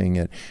grimacing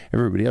at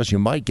everybody else. You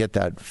might get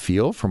that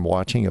feel from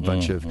watching a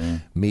bunch of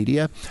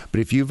media.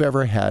 But if you've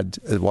ever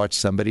watched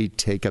somebody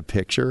take a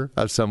picture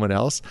of someone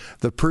else,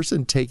 the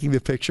person taking the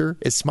picture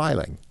is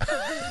smiling.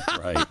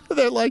 Right.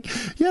 They're like,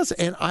 yes.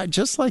 And I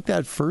just like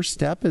that first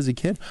step as a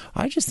kid,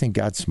 I just think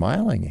God's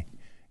smiling.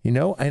 You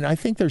know, and I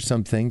think there's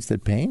some things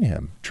that pain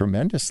him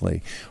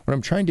tremendously. What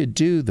I'm trying to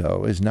do,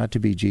 though, is not to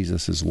be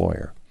Jesus's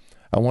lawyer.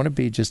 I want to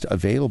be just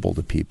available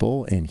to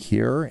people and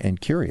hear and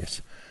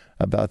curious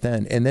about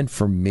that. And then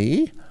for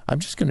me, I'm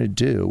just going to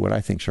do what I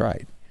think's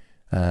right.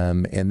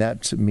 And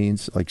that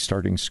means like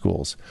starting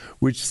schools,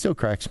 which still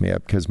cracks me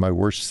up because my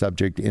worst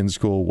subject in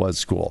school was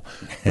school.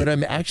 But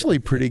I'm actually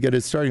pretty good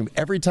at starting.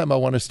 Every time I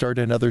want to start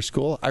another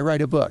school, I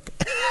write a book.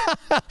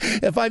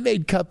 If I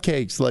made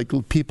cupcakes, like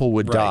people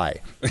would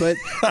die. But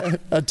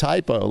a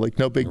typo, like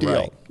no big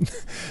deal.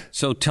 Right.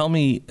 So tell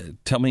me,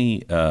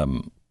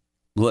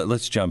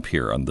 let's jump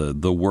here on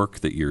the work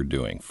that you're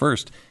doing.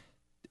 First,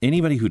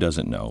 anybody who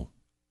doesn't know,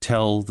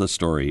 tell the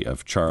story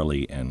of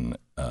Charlie and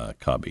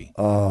Kabi.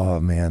 Oh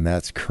man,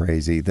 that's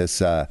crazy.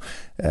 This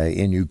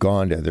in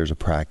Uganda, there's a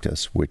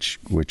practice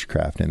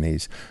witchcraft, and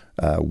these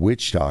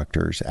witch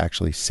doctors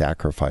actually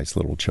sacrifice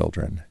little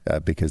children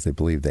because they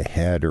believe the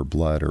head or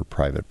blood or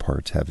private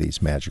parts have these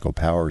magical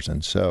powers.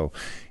 And so,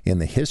 in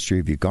the history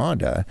of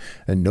Uganda,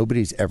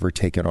 nobody's ever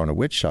taken on a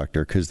witch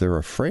doctor because they're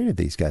afraid of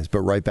these guys.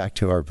 But right back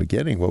to our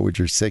beginning, what would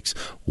your six?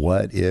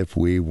 What if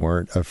we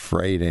weren't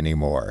afraid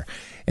anymore?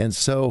 And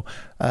so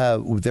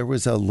there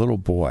was a little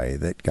boy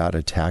that got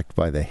attacked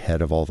by the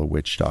head of all the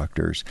witch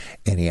doctors,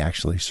 and he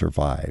actually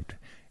survived.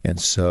 And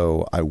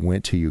so I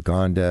went to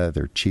Uganda.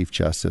 Their chief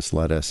justice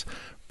let us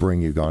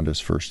bring Uganda's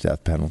first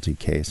death penalty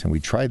case. And we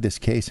tried this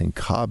case, and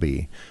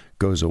Kabi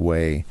goes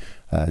away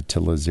to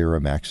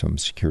Lazira maximum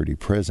security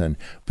prison.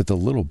 But the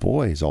little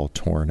boy is all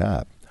torn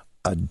up.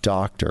 A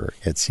doctor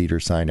at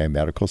Cedars-Sinai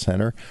Medical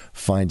Center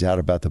finds out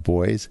about the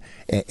boys,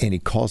 and he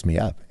calls me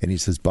up, and he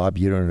says, Bob,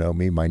 you don't know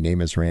me. My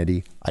name is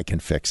Randy. I can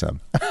fix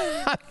them.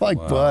 I'm like,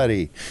 wow.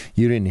 Buddy,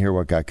 you didn't hear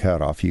what got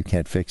cut off. You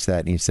can't fix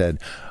that. And he said,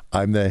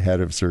 I'm the head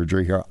of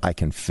surgery here. I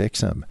can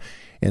fix them.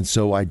 And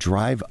so I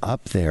drive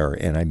up there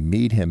and I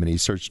meet him, and he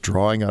starts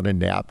drawing on a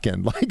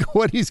napkin like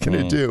what he's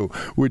going to do,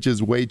 which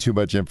is way too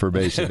much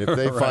information. If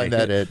they find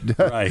that at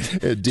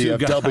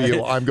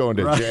DFW, I'm going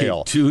to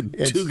jail. Two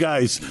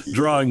guys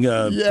drawing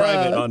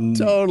private on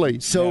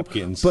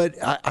napkins. But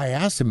I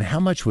asked him, how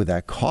much would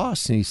that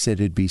cost? And he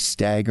said, it'd be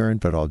staggering,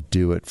 but I'll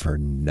do it for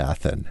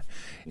nothing.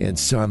 And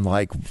so I'm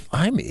like,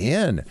 I'm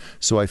in.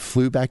 So I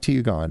flew back to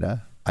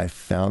Uganda. I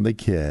found the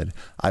kid.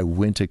 I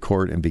went to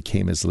court and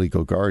became his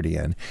legal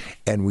guardian.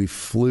 And we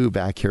flew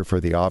back here for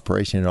the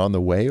operation. And on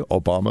the way,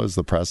 Obama is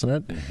the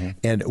president.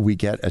 And we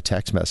get a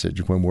text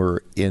message when we're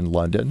in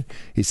London.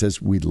 He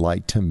says, we'd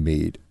like to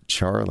meet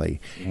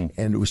Charlie.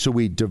 And so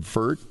we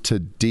divert to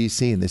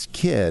D.C. And this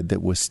kid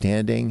that was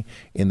standing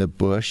in the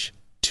bush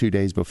 2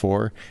 days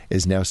before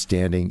is now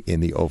standing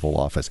in the Oval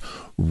Office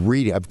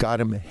reading. I've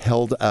got him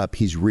held up.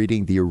 He's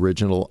reading the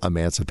original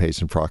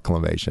Emancipation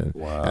Proclamation.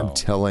 Wow. I'm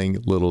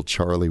telling little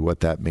Charlie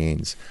what that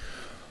means.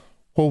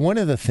 Well, one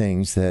of the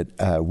things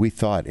that we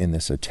thought in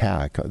this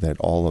attack, that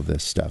all of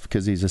this stuff,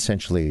 because he's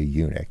essentially a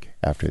eunuch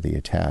after the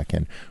attack,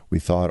 and we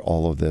thought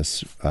all of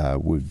this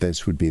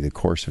would be the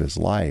course of his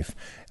life.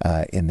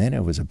 And then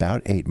it was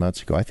about 8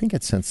 months ago. I think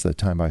it's since the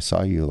time I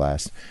saw you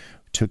last.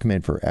 Took him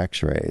in for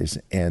x-rays,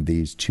 and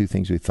these two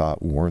things we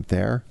thought weren't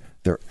there,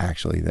 they're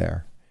actually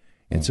there.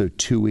 And so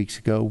 2 weeks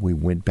ago, we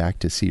went back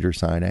to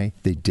Cedars-Sinai.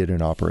 They did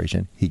an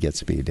operation. He gets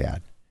to be a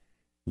dad.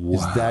 Wow.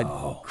 Is that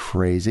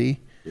crazy?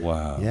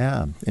 Wow.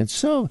 Yeah. And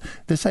so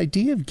this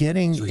idea of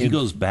getting... So he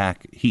goes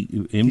back, he's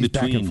between...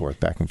 back and forth,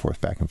 back and forth,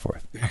 back and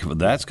forth.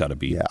 That's got to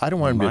be I don't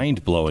want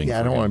mind-blowing. Yeah,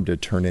 I don't want him to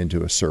turn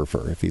into a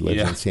surfer if he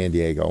lives in San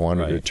Diego. I want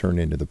him to turn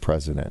into the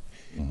president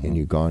in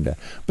Uganda.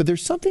 But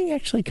there's something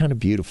actually kind of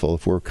beautiful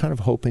if we're kind of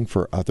hoping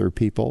for other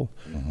people,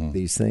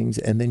 these things,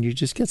 and then you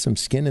just get some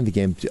skin in the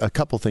game. A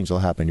couple things will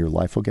happen. Your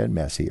life will get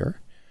messier.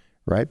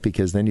 Right?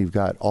 Because then you've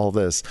got all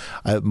this.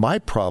 My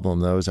problem,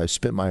 though, is I've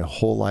spent my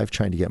whole life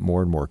trying to get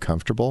more and more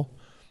comfortable.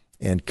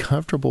 And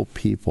comfortable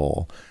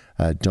people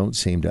don't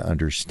seem to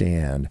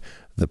understand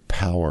the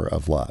power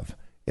of love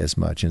as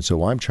much. And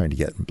so I'm trying to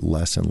get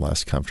less and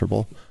less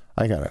comfortable.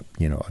 I got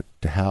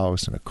a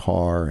house and a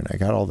car, and I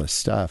got all this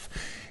stuff.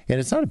 And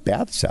it's not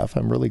bad stuff.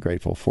 I'm really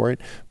grateful for it.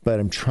 But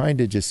I'm trying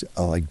to just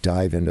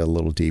dive into a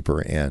little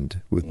deeper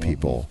end with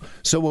people.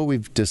 So what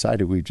we've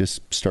decided, we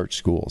just start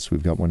schools.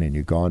 We've got one in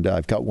Uganda.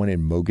 I've got one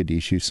in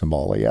Mogadishu,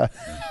 Somalia.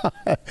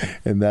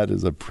 And that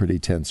is a pretty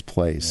tense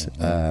place.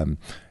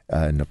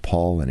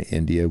 Nepal and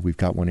India. We've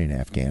got one in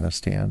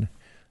Afghanistan.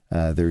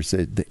 There's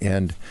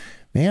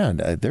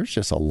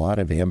just a lot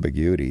of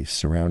ambiguity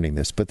surrounding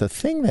this. But the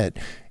thing that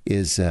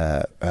is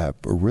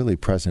really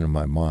present in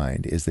my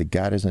mind is that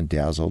God isn't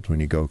dazzled when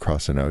you go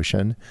across an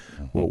ocean.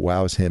 What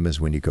wows him is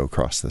when you go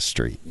across the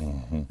street.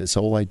 This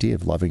whole idea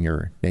of loving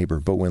your neighbor.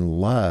 But when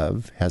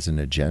love has an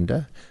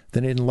agenda,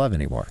 then it isn't love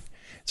anymore.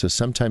 So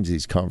sometimes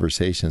these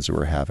conversations that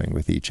we're having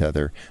with each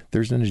other,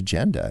 there's an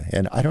agenda.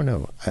 And I don't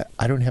know.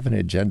 I don't have an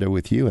agenda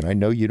with you, and I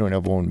know you don't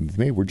have one with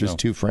me. We're just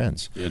two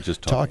friends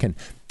just talking.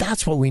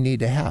 That's what we need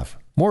to have.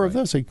 More of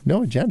those,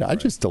 no agenda. I'm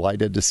just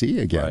delighted to see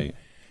you again.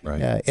 Right.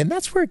 Yeah, and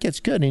that's where it gets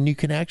good. And you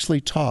can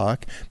actually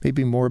talk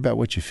maybe more about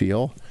what you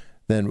feel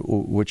than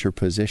what your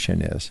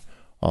position is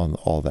on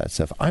all that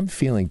stuff. I'm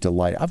feeling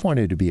delighted. I've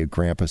wanted to be a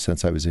grandpa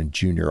since I was in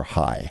junior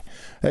high.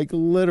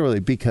 Literally,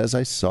 because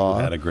I saw...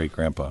 You had a great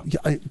grandpa.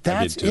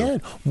 That's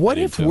it. What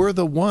if we're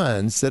the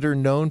ones that are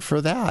known for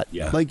that?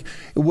 Yeah.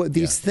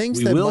 These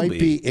things that might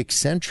be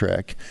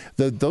eccentric,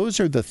 those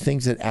are the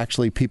things that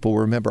actually people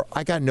remember.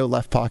 I got no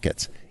left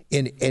pockets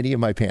in any of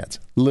my pants.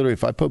 Literally,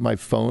 if I put my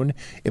phone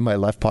in my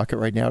left pocket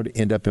right now, it'd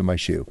end up in my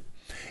shoe.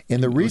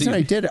 And the reason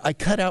I did it, I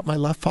cut out my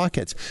left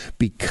pockets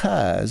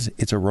because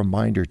it's a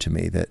reminder to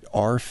me that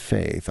our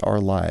faith, our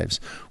lives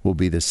will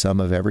be the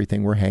sum of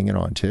everything we're hanging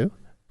on to,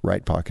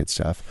 right pocket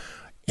stuff,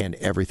 and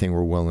everything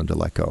we're willing to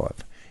let go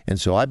of. And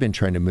so I've been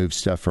trying to move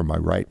stuff from my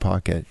right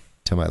pocket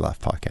to my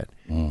left pocket.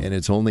 And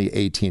it's only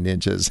 18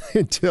 inches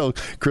until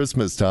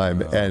Christmas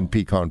time and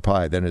pecan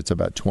pie. Then it's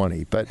about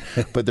 20. But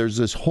there's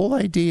this whole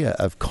idea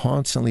of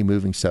constantly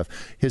moving stuff.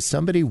 Has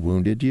somebody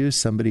wounded you?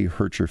 Somebody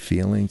hurt your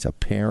feelings? A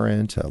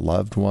parent, a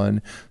loved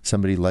one?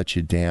 Somebody let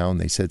you down?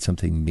 They said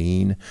something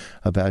mean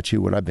about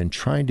you? What I've been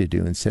trying to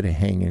do, instead of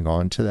hanging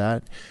on to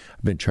that,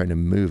 I've been trying to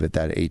move at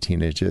that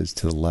 18 inches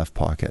to the left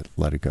pocket,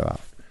 let it go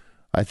out.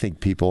 I think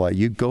people,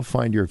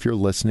 if you're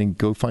listening,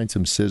 go find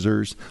some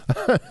scissors,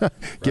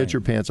 get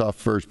your pants off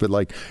first,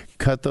 but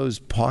cut those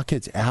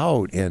pockets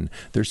out. And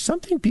there's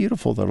something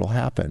beautiful that'll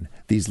happen.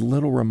 These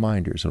little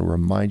reminders will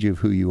remind you of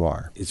who you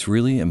are. It's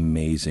really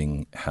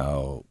amazing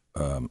how,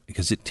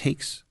 because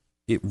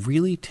it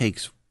really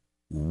takes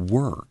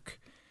work,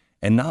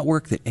 and not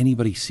work that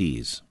anybody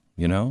sees,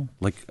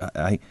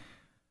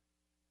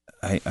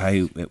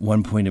 I at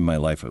one point in my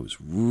life, I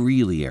was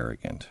really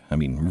arrogant. I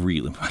mean,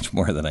 really much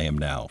more than I am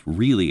now.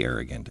 Really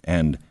arrogant.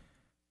 And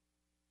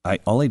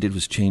all I did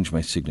was change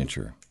my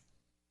signature.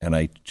 And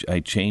I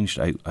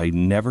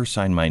never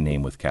sign my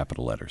name with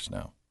capital letters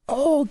now.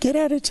 Oh, get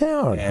out of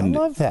town. And I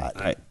love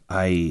that.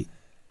 I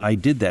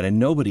did that, and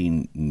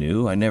nobody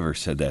knew. I never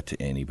said that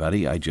to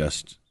anybody. I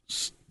just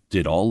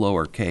did all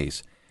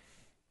lowercase.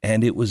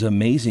 And it was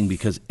amazing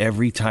because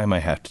every time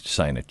I have to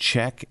sign a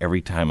check, every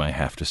time I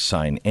have to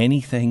sign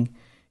anything,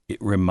 it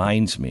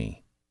reminds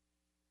me,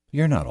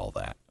 you're not all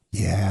that.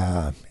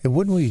 Yeah. And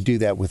wouldn't we do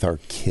that with our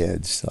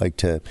kids?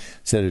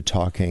 Instead of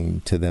talking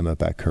to them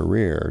about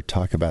career,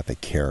 talk about the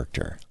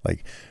character.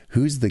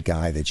 Who's the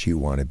guy that you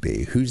want to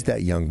be? Who's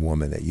that young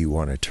woman that you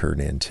want to turn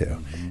into?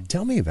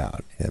 Tell me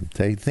about him.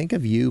 Think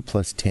of you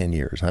plus 10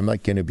 years. I'm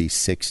going to be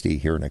 60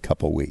 here in a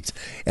couple weeks.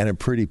 And I'm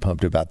pretty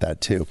pumped about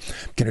that too.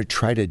 I'm going to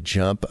try to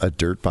jump a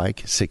dirt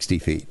bike 60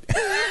 feet.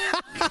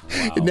 Wow.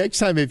 Next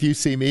time, if you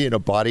see me in a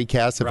body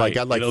cast, if I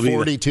got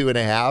 42 and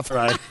a half,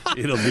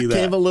 it'll be that.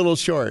 Came a little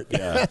short.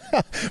 Yeah.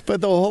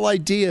 But the whole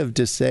idea of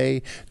to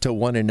say to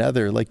one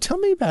another, tell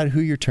me about who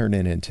you're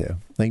turning into.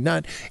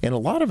 And a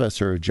lot of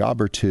us are a job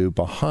or two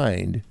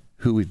behind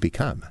who we've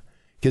become.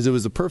 Because it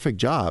was the perfect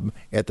job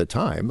at the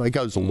time. I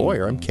was a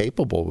lawyer. I'm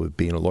capable of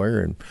being a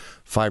lawyer in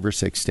 5 or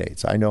 6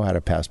 states. I know how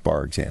to pass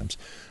bar exams.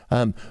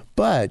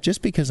 But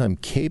just because I'm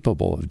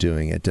capable of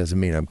doing it doesn't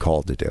mean I'm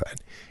called to do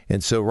it.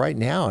 And so right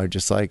now, I'm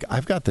just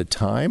I've got the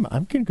time.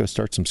 I'm going to go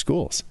start some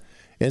schools.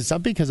 And it's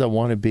not because I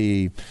want to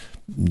be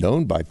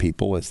known by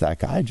people as that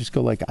guy. I just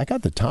go I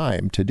got the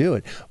time to do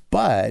it.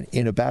 But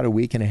in about a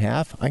week and a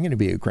half, I'm going to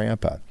be a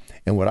grandpa.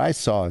 And what I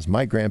saw is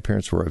my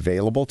grandparents were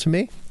available to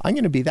me. I'm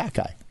going to be that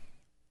guy.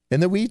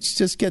 And then we each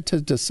just get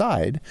to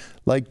decide,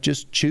 like,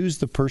 just choose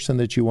the person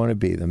that you want to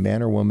be, the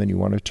man or woman you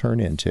want to turn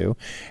into,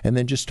 and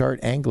then just start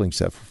angling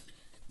stuff.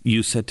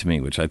 You said to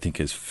me, which I think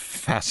is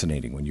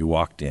fascinating, when you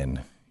walked in,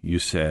 you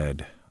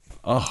said,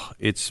 "Oh,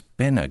 it's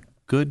been a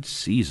good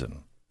season."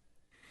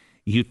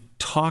 You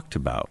talked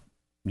about,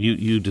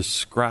 you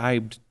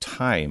described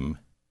time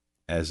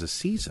as a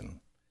season,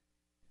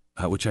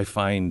 which I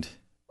find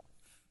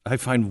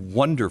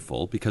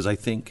wonderful, because I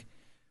think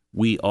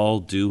we all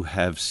do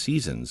have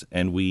seasons,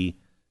 and we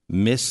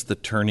miss the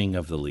turning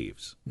of the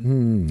leaves.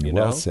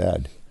 Well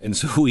said. And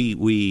so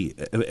we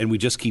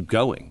just keep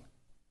going.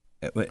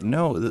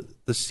 No,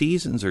 the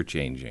seasons are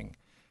changing,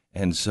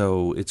 and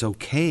so it's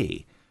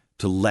okay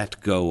to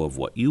let go of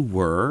what you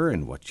were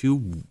and what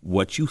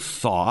you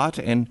thought,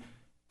 and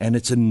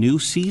it's a new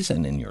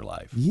season in your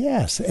life.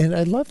 Yes, and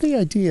I love the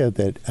idea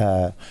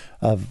that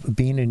of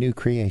being a new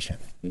creation.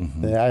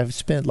 Mm-hmm. That I've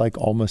spent like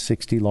almost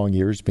 60 long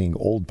years being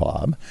old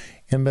Bob,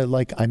 but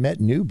like I met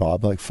new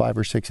Bob like 5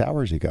 or 6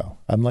 hours ago.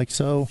 I'm like,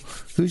 so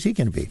who's he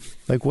going to be?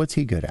 Like, what's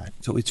he good at?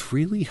 So it's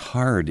really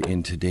hard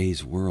in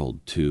today's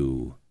world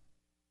to.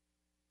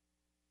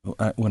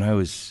 When I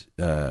was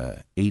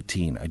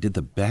 18, I did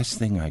the best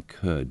thing I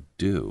could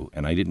do,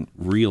 and I didn't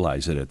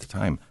realize it at the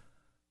time.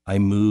 I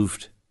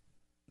moved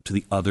to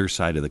the other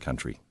side of the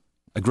country.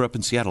 I grew up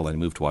in Seattle, and I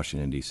moved to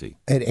Washington, D.C.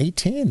 At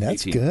 18,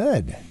 that's 18.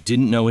 Good.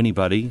 Didn't know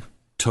anybody,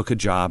 took a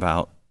job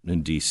out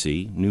in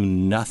D.C., knew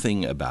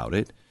nothing about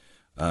it.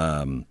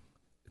 Kind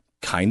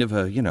of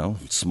a,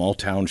 small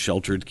town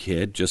sheltered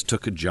kid, just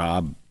took a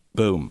job,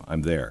 boom,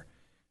 I'm there.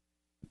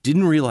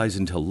 Didn't realize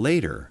until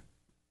later,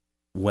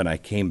 when I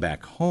came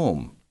back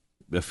home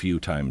a few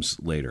times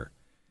later,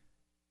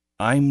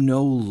 I'm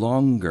no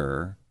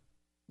longer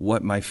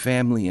what my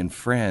family and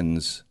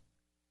friends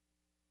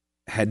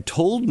had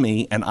told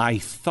me and I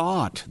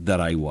thought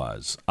that I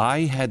was.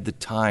 I had the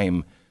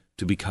time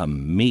to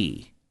become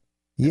me.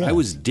 Yeah. I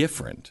was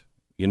different.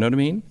 You know what I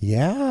mean?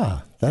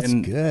 Yeah, that's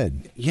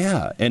good.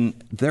 Yeah, and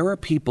there are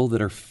people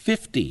that are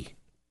 50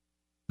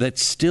 that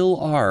still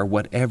are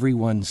what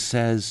everyone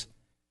says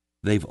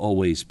they've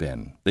always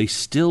been. They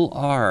still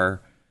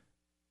are,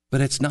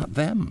 but it's not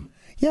them.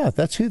 Yeah,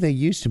 that's who they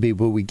used to be.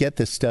 But we get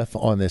this stuff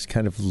on this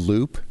kind of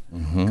loop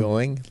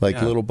going.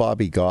 Like little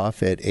Bobby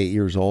Goff at 8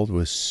 years old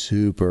was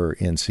super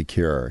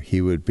insecure.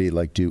 He would be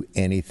like, do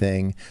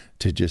anything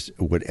to just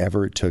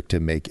whatever it took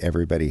to make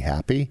everybody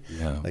happy.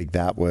 Yeah. Like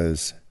that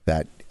was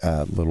that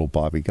little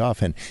Bobby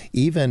Goff. And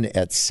even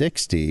at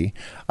 60,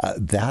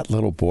 that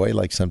little boy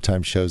like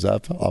sometimes shows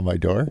up on my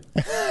door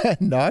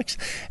and knocks.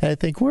 And I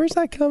think, where's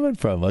that coming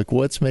from? Like,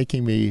 what's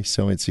making me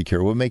so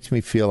insecure? What makes me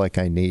feel like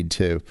I need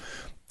to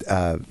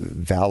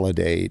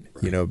validate,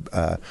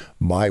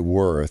 my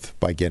worth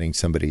by getting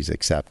somebody's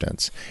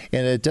acceptance?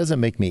 And it doesn't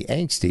make me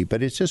angsty,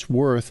 but it's just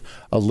worth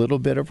a little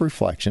bit of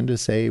reflection to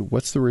say,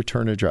 what's the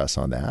return address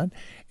on that?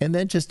 And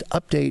then just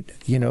update,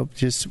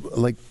 just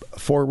like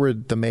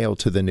forward the mail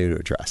to the new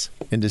address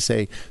and to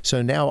say,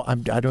 so now I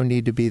don't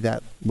need to be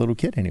that little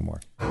kid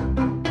anymore.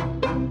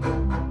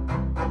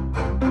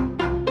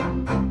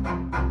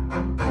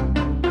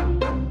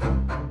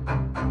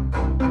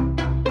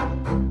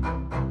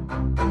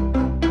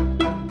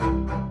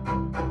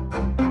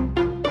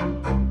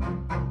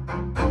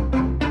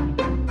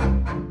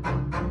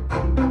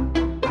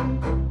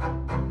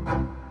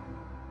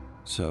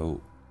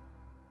 So,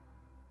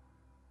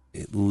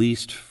 at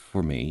least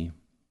for me,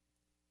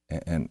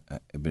 and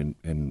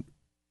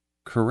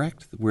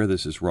correct where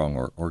this is wrong,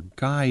 or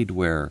guide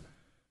where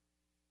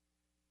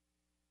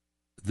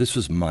this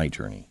was my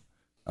journey.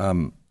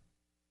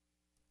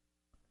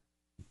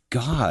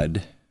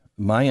 God,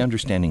 my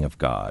understanding of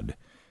God,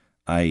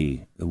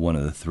 one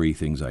of the three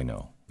things I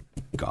know: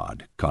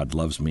 God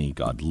loves me,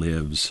 God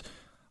lives.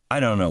 I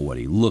don't know what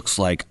he looks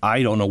like.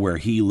 I don't know where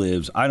he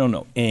lives. I don't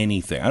know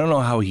anything. I don't know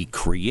how he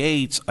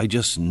creates. I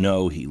just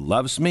know he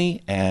loves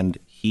me and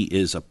he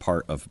is a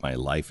part of my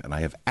life and I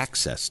have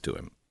access to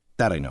him.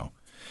 That I know.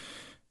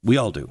 We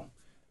all do.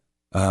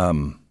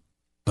 But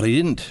I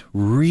didn't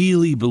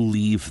really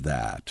believe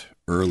that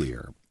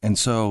earlier. And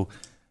so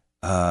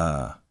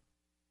I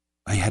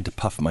had to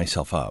puff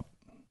myself up.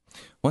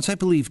 Once I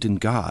believed in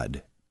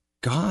God,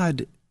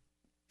 God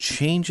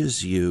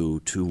changes you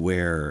to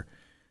where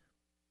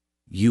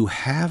you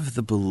have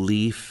the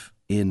belief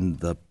in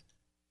the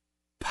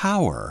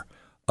power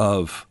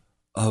of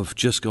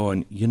just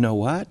going, you know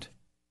what?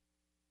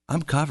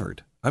 I'm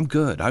covered. I'm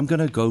good. I'm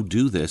going to go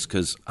do this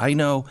because I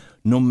know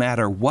no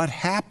matter what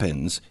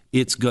happens,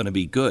 it's going to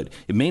be good.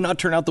 It may not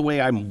turn out the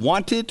way I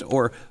want it,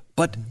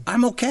 but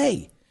I'm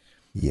okay.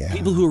 Yeah.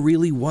 People who are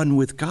really one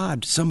with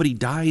God, somebody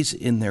dies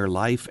in their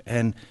life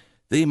and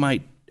they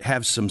might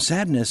have some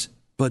sadness,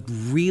 but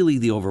really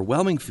the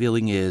overwhelming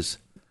feeling is,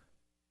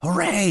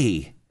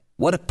 hooray!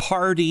 What a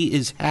party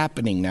is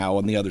happening now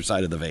on the other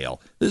side of the veil.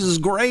 This is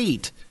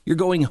great. You're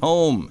going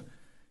home,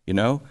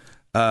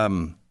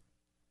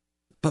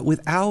 But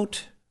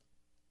without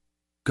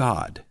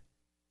God,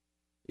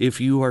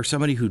 if you are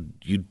somebody who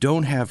you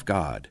don't have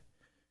God,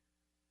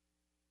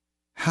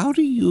 how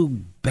do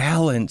you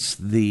balance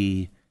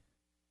the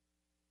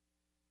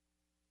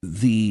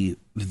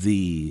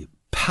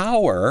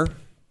power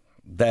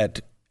that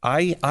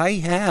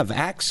I have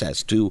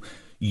access to,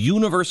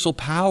 universal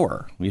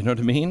power? You know what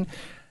I mean?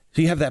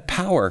 So you have that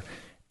power,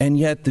 and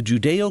yet the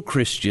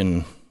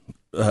Judeo-Christian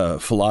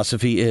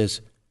philosophy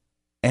is,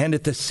 and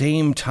at the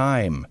same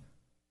time,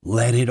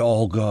 let it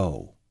all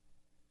go.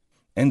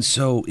 And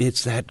so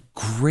it's that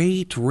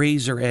great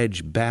razor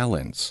edge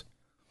balance.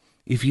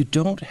 If you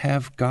don't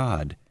have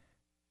God,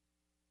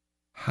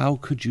 how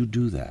could you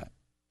do that?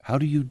 How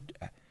do you?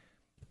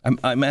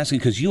 I'm asking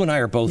because you and I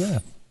are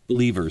both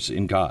believers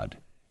in God.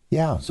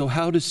 Yeah. So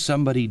how does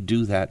somebody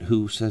do that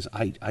who says,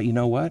 I you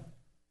know what?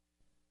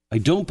 I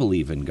don't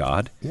believe in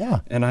God. Yeah.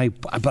 And I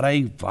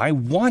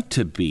want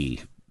to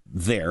be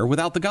there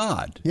without the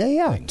God.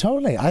 Yeah,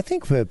 totally. I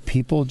think that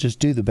people just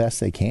do the best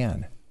they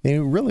can.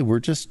 And really, we're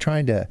just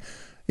trying to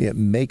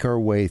make our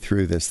way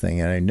through this thing.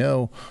 And I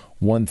know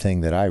one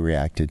thing that I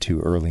reacted to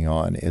early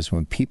on is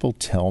when people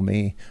tell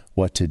me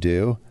what to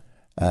do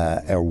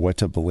or what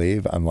to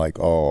believe, I'm like,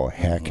 oh,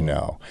 heck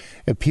no.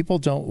 And people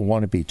don't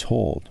want to be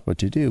told what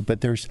to do.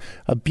 But there's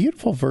a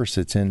beautiful verse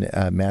that's in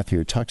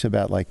Matthew. It talks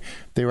about, like,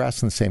 they were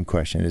asking the same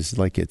question. Is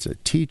like, it's a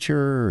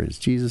teacher, or is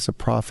Jesus a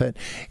prophet?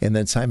 And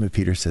then Simon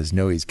Peter says,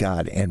 no, he's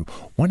God. And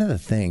one of the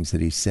things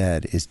that he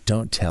said is,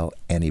 don't tell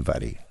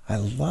anybody. I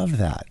love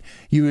that.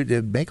 You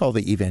would make all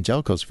the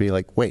evangelicals be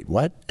like, wait,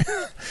 what?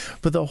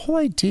 But the whole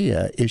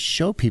idea is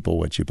show people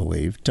what you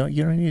believe.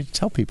 You don't need to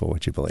tell people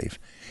what you believe.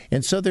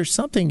 And so there's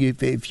something,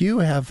 if you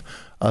have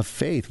a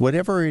faith,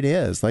 whatever it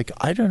is, like,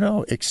 I don't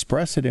know,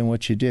 express it in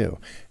what you do.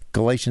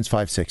 Galatians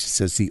 5:6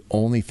 says the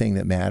only thing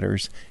that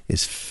matters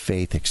is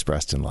faith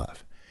expressed in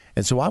love.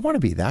 And so I want to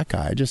be that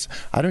guy.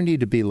 I don't need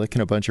to be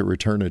licking a bunch of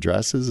return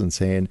addresses and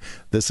saying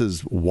this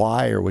is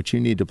why or what you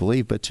need to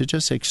believe, but to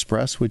just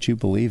express what you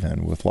believe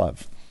in with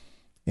love.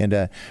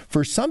 And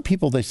for some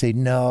people, they say,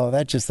 no,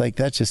 that's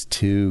just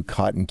too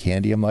cotton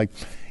candy. I'm like,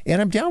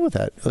 and I'm down with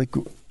that. Like,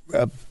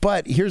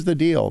 but here's the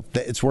deal.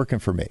 It's working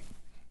for me.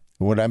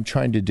 What I'm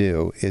trying to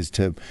do is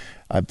the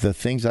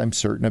things I'm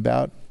certain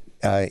about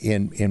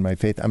in my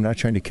faith, I'm not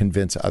trying to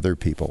convince other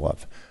people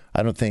of.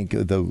 I don't think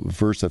the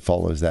verse that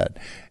follows that,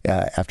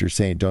 after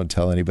saying don't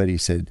tell anybody, he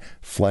said,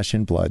 flesh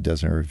and blood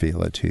doesn't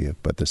reveal it to you,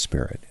 but the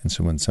Spirit. And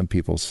so when some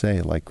people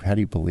say, like, how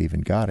do you believe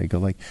in God? I go,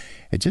 like,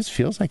 it just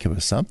feels like it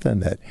was something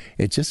that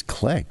it just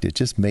clicked. It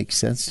just makes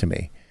sense to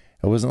me.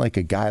 It wasn't like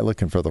a guy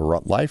looking for the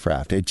life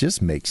raft. It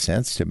just makes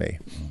sense to me.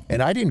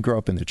 And I didn't grow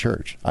up in the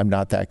church. I'm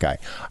not that guy.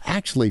 I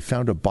actually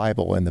found a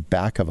Bible in the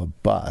back of a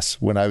bus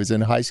when I was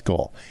in high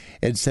school.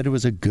 It said it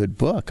was a good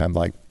book. I'm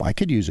like, I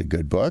could use a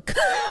good book.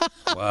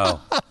 Wow.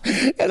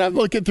 And I'm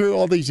looking through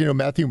all these,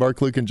 Matthew, Mark,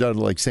 Luke, and John,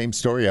 like, same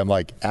story. I'm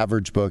like,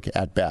 average book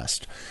at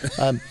best.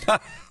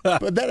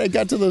 But then I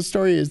got to the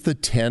story is the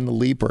 10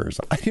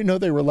 leapers. I didn't know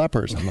they were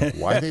lepers. I'm like,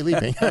 why are they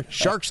leaping?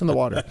 Sharks in the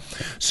water.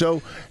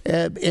 So,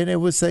 and it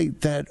was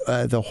like that,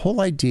 the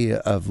whole idea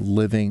of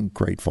living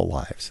grateful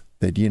lives,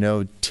 that,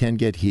 10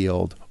 get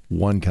healed,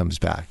 1 comes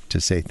back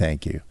to say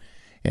thank you.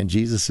 And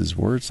Jesus's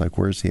words, like,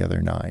 where's the other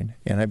 9?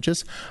 And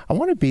I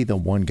want to be the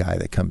one guy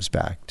that comes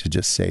back to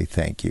just say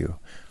thank you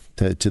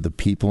to the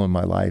people in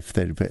my life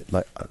that have,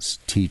 like,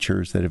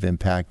 teachers that have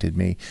impacted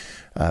me,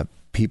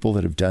 people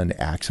that have done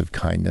acts of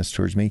kindness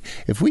towards me.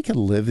 If we can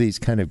live these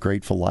kind of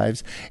grateful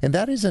lives, and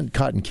that isn't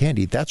cotton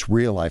candy, that's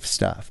real life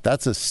stuff.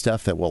 That's the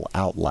stuff that will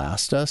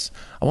outlast us.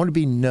 I want to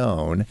be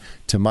known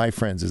to my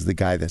friends as the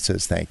guy that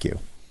says thank you.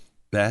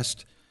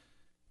 Best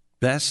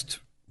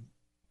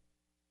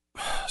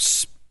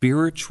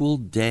spiritual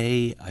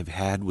day I've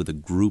had with a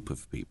group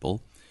of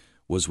people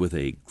was with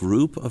a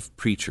group of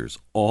preachers,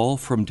 all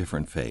from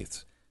different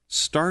faiths.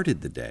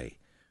 Started the day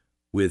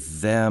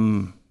with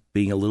them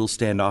being a little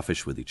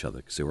standoffish with each other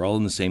because they were all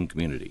in the same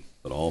community,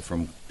 but all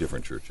from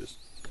different churches.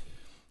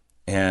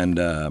 And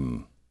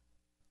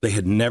they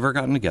had never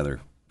gotten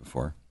together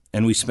before.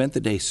 And we spent the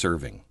day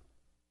serving.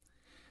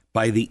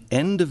 By the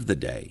end of the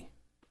day,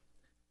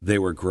 they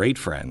were great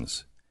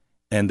friends.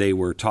 And they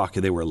were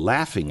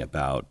laughing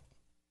about,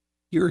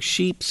 you're a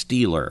sheep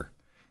stealer.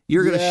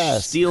 You're going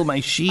to steal my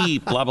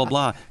sheep, blah, blah,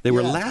 blah. They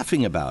were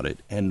laughing about it.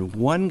 And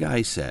one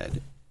guy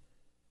said,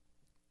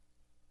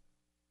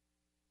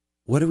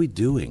 what are we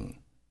doing?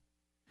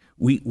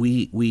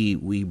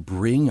 We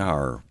bring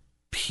our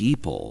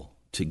people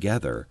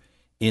together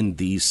in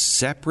these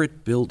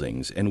separate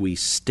buildings, and we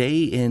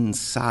stay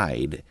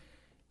inside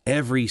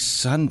every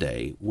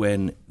Sunday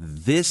when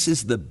this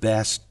is the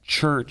best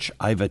church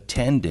I've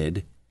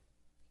attended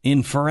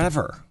in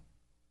forever.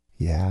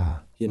 Yeah.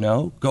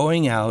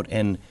 Going out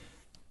and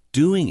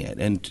doing it.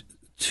 And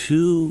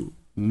too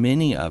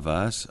many of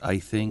us, I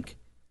think,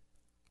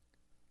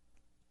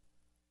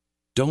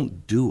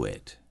 don't do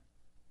it.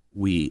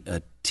 We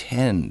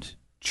attend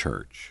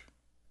church.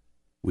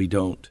 We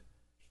don't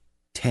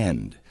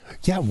tend.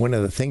 Yeah, one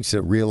of the things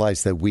to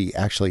realize that we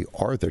actually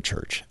are the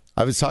church.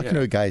 I was talking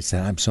to a guy who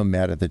said, I'm so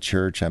mad at the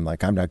church. I'm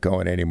like, I'm not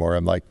going anymore.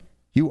 I'm like,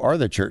 You are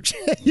the church.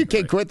 You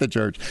can't quit the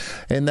church.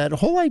 And that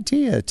whole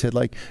idea to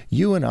like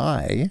you and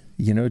I,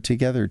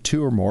 together,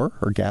 two or more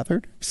are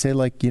gathered, say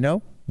like,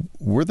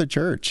 we're the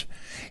church.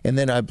 And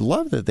then I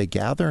love that they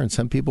gather and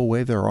some people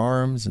wave their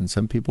arms and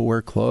some people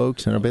wear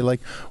cloaks and it'll be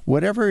like,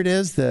 whatever it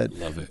is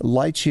that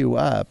lights you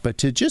up. But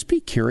to just be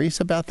curious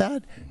about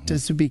that,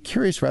 just to be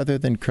curious rather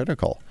than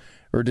critical.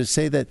 Or to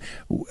say that,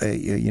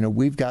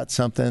 we've got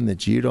something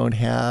that you don't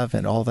have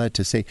and all that,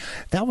 to say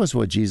that was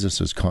what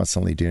Jesus was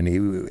constantly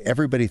doing.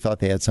 Everybody thought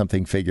they had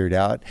something figured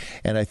out.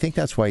 And I think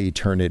that's why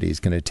eternity is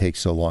going to take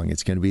so long.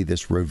 It's going to be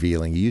this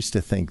revealing. You used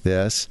to think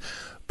this,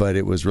 but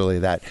it was really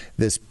that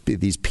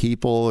these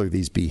people or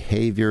these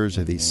behaviors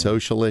or these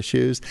social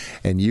issues,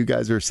 and you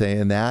guys are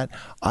saying that.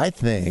 I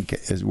think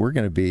as we're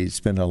going to be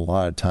spending a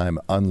lot of time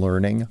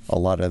unlearning a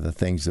lot of the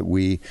things that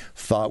we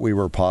thought we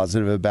were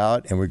positive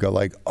about, and we go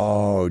like,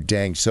 oh,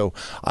 dang. So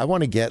I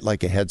want to get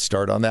like a head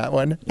start on that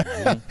one.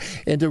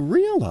 And to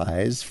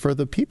realize for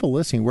the people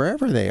listening,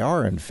 wherever they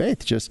are in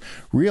faith, just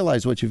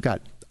realize what you've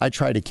got. I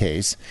tried a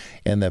case,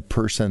 and the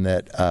person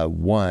that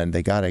won,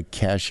 they got a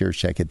cashier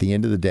check at the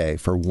end of the day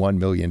for $1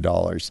 million,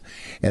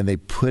 and they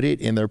put it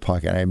in their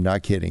pocket. I'm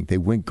not kidding. They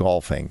went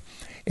golfing,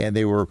 and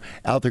they were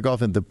out there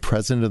golfing. The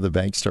president of the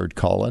bank started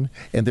calling,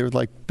 and they were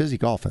like busy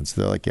golfing.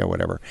 So they're like, yeah,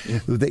 whatever.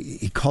 Yeah.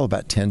 He called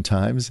about 10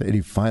 times, and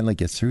he finally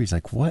gets through. He's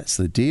like, what's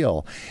the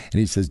deal?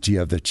 And he says, do you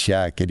have the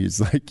check? And he's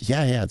like,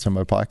 yeah, it's in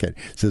my pocket.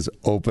 He says,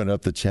 open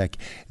up the check.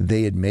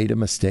 They had made a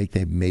mistake.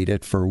 They made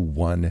it for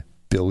 $1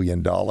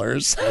 billion. Oh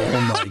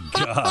my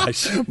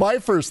gosh. My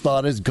first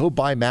thought is go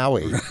buy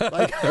Maui.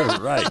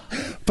 Right.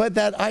 But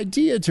that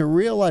idea to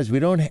realize we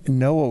don't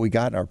know what we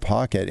got in our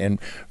pocket,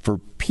 and for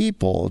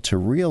people to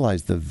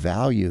realize the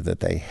value that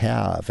they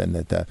have, and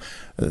that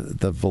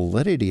the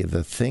validity of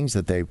the things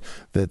that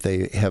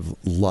they have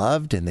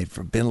loved, and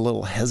they've been a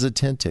little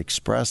hesitant to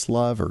express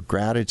love or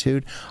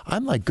gratitude.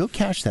 I'm like, go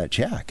cash that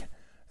check.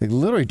 Like,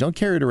 literally, don't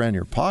carry it around in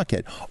your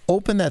pocket.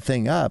 Open that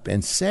thing up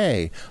and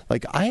say,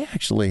 like, I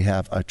actually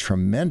have a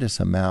tremendous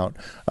amount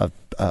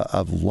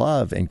of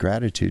love and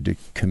gratitude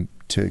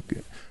to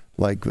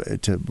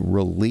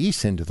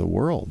release into the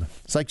world.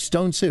 It's like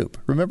stone soup.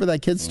 Remember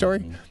that kid's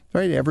story?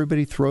 Right?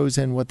 Everybody throws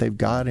in what they've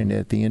got, and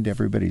at the end,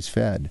 everybody's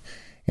fed.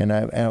 And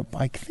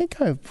I think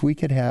if we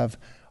could have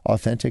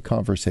authentic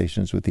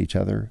conversations with each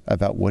other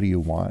about what do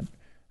you want,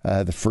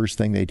 the first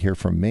thing they'd hear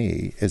from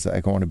me is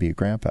I want to be a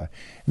grandpa.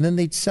 And then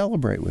they'd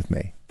celebrate with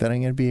me that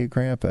I'm going to be a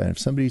grandpa. And if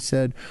somebody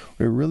said,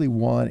 what I really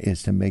want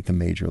is to make the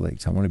major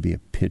leagues, I want to be a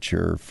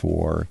pitcher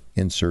for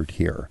insert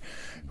here,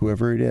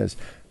 whoever it is,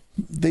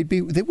 they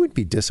wouldn't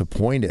be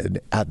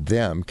disappointed at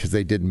them because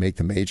they didn't make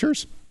the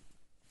majors.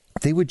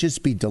 They would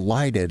just be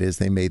delighted as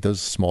they made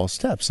those small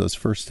steps, those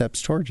first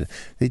steps towards it.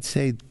 They'd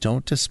say,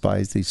 don't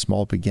despise these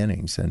small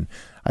beginnings. And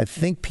I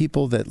think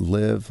people that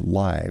live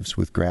lives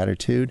with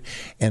gratitude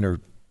and are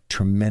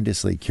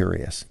tremendously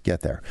curious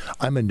get there.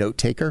 I'm a note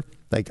taker.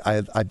 Like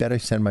I bet I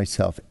send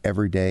myself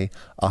every day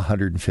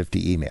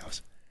 150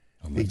 emails.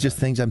 Just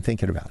things I'm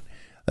thinking about.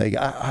 Like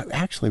I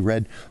actually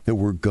read that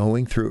we're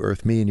going through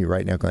Earth, me and you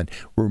right now, Glenn,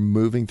 we're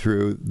moving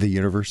through the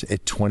universe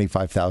at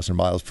 25,000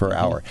 miles per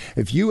hour.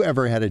 If you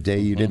ever had a day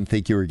you didn't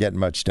think you were getting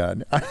much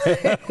done,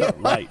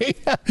 right.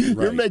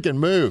 You're making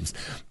moves.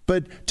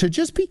 But to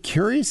just be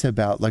curious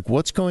about like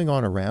what's going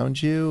on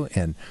around you,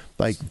 and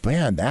like,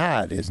 man,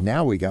 that is,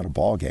 now we got a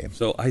ball game.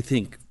 So I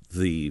think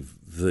the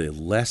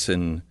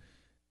lesson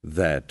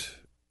that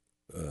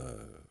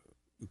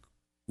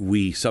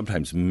we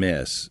sometimes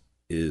miss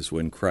is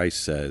when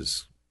Christ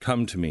says,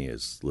 come to me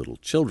as little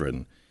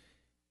children,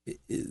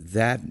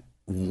 that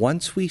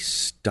once we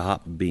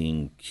stop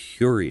being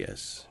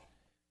curious,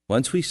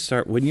 once we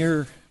start,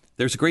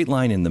 there's a great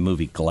line in the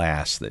movie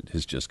Glass that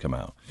has just come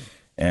out.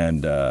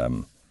 And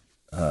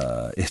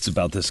it's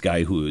about this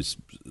guy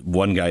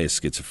one guy is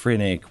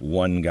schizophrenic,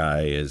 one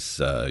guy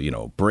is,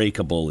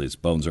 breakable, his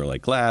bones are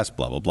like glass,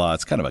 blah, blah, blah.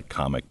 It's kind of a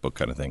comic book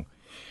kind of thing.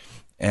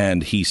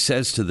 And he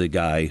says to the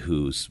guy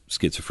who's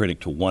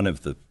schizophrenic, to one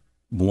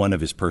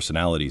of his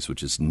personalities,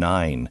 which is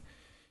 9,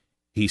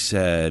 he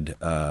said,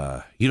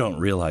 you don't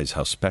realize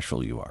how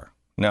special you are.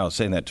 Now,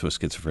 saying that to a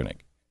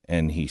schizophrenic.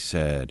 And he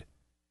said,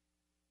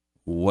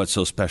 what's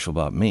so special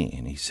about me?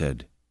 And he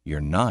said,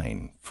 you're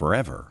 9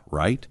 forever,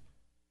 right?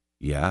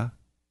 Yeah.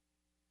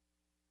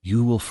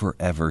 You will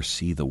forever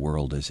see the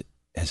world as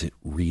it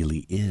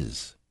really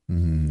is.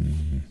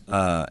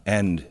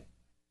 And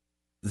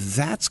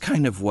that's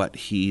kind of what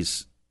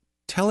he's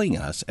telling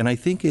us. And I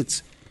think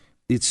it's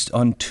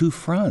on two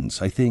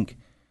fronts. I think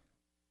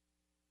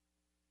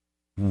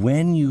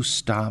when you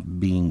stop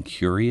being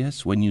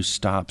curious, when you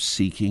stop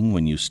seeking,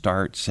 when you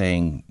start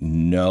saying,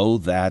 no,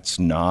 that's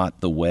not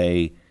the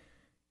way,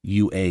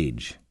 you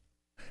age.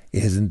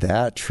 Isn't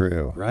that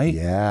true? Right?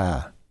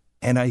 Yeah.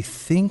 And I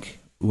think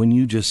when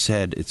you just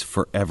said it's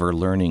forever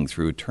learning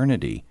through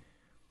eternity,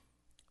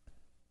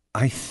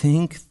 I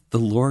think the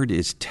Lord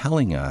is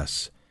telling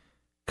us,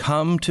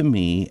 come to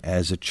me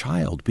as a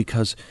child,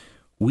 because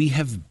we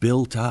have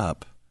built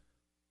up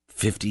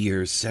 50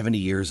 years, 70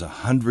 years,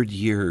 100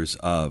 years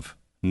of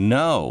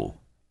no,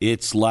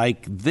 It's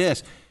like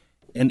this.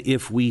 And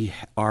if we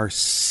are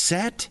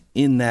set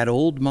in that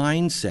old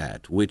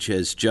mindset, which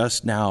has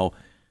just now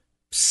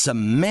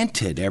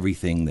cemented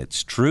everything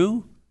that's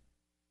true,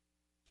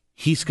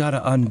 he's got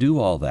to undo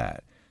all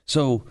that.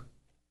 So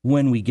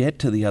when we get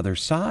to the other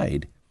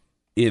side,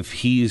 if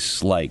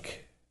he's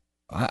like,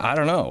 I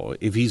don't know,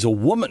 if he's a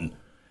woman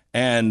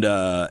and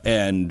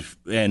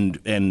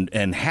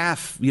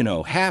half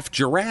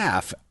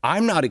giraffe,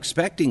 I'm not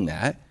expecting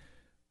that.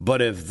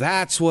 But if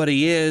that's what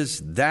he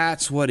is,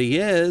 that's what he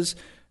is.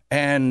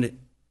 And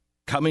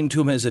coming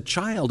to him as a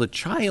child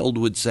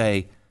would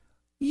say,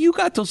 you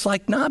got those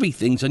like knobby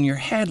things on your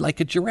head like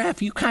a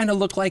giraffe. You kind of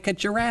look like a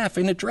giraffe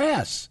in a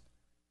dress.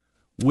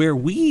 Where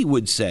we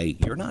would say,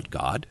 you're not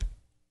God.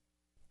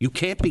 You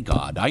can't be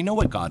God. I know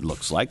what God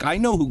looks like. I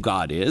know who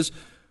God is.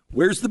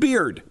 Where's the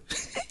beard?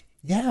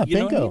 Yeah, You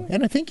know bingo. what I mean?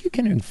 And I think you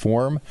can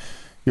inform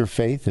your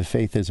faith. If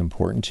faith is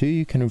important to you,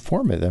 you can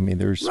inform it. I mean,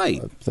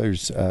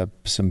 there's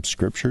some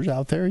scriptures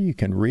out there you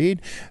can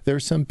read.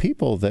 There's some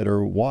people that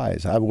are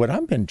wise. What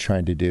I've been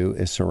trying to do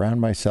is surround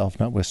myself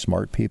not with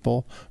smart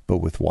people, but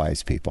with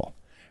wise people,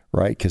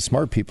 right? Because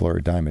smart people are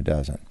a dime a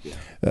dozen.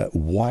 Yeah.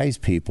 Wise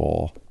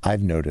people,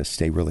 I've noticed,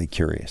 stay really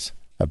curious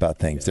about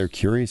things. Yes. They're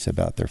curious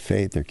about their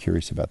faith. They're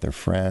curious about their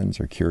friends.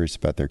 They're curious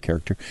about their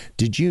character.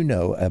 Did you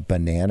know a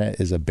banana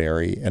is a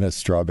berry and a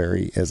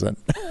strawberry isn't?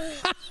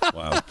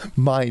 Wow.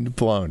 Mind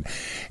blown.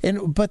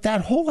 But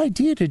that whole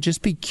idea to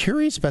just be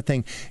curious about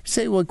things,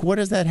 say, look, what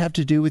does that have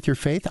to do with your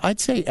faith?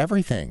 I'd say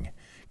everything.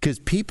 Because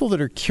people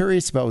that are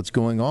curious about what's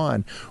going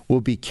on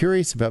will be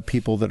curious about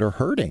people that are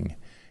hurting.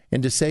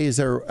 And to say, is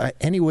there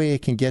any way I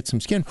can get some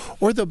skin?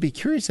 Or they'll be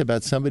curious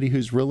about somebody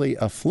who's really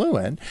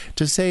affluent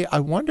to say, I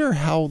wonder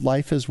how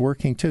life is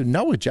working too.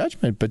 Not with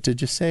judgment, but to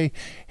just say,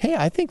 hey,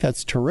 I think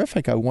that's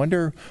terrific. I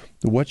wonder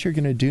what you're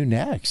going to do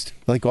next.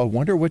 Like, I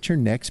wonder what your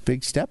next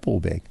big step will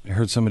be. I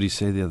heard somebody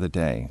say the other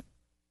day,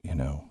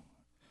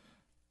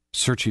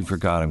 searching for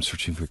God. I'm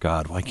searching for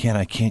God. Well, I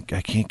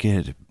can't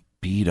get a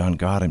bead on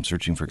God. I'm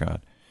searching for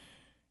God.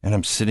 And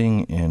I'm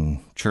sitting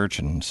in church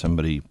and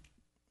somebody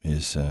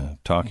is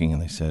talking,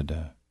 and they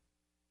said,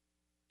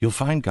 you'll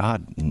find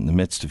God in the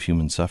midst of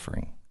human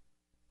suffering.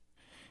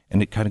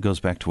 And it kind of goes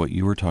back to what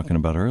you were talking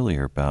about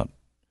earlier about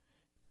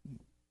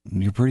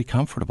you're pretty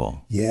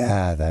comfortable.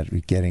 Yeah, that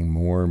we're getting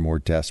more and more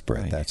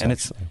desperate. Right.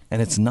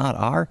 It's not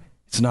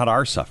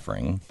our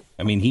suffering.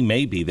 I mean, he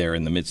may be there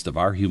in the midst of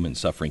our human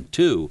suffering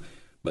too,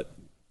 but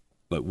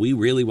we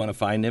really want to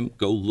find him.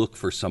 Go look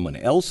for someone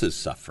else's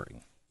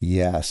suffering.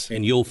 Yes.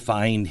 And you'll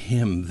find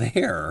him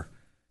there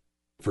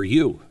for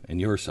you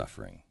and your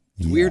suffering.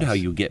 It's weird how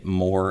you get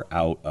more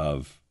out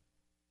of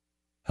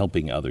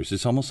helping others.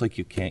 It's almost like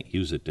you can't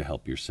use it to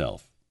help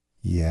yourself.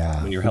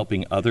 Yeah. When you're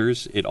helping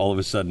others, it all of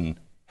a sudden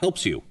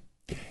helps you.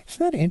 Isn't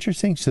that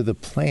interesting? So the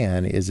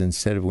plan is,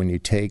 instead of when you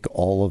take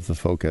all of the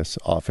focus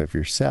off of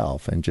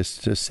yourself and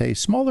just say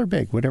small or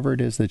big, whatever it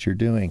is that you're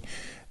doing,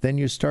 then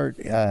you start,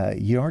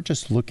 you aren't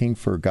just looking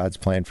for God's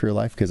plan for your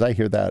life, because I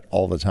hear that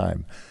all the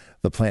time.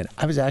 The plan.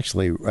 I was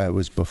actually,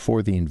 was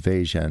before the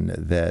invasion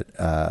that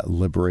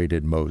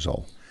liberated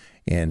Mosul.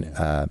 And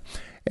all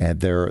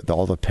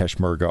the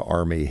Peshmerga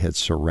army had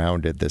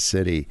surrounded the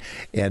city.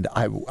 And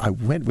I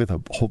went with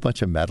a whole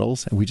bunch of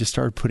medals, and we just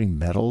started putting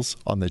medals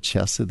on the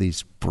chests of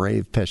these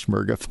brave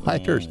Peshmerga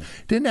fighters.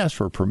 Didn't ask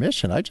for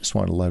permission. I just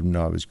wanted to let them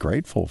know I was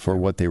grateful for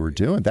what they were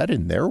doing. That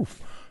isn't their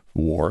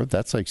war.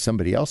 That's like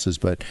somebody else's.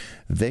 But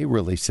they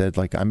really said,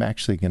 like, I'm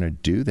actually going to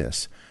do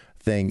this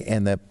thing.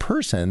 And the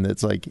person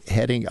that's like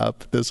heading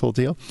up this whole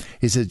deal,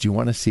 he says, do you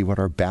want to see what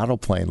our battle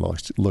plane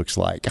looks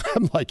like?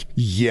 I'm like,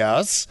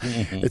 yes.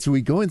 And so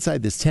we go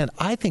inside this tent.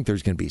 I think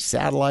there's going to be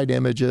satellite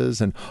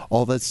images and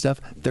all that stuff.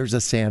 There's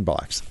a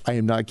sandbox. I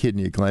am not kidding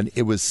you, Glenn.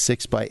 It was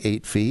 6 by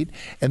 8 feet,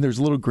 and there's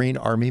little green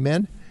army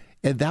men.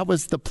 And that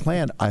was the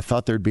plan. I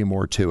thought there'd be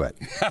more to it.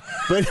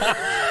 But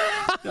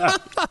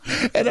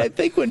and I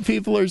think when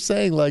people are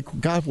saying, like,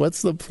 God,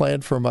 what's the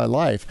plan for my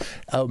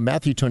life?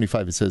 Matthew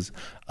 25, it says,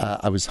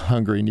 I was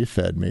hungry and you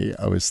fed me.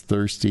 I was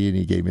thirsty and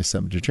you gave me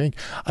something to drink.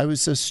 I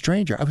was a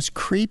stranger. I was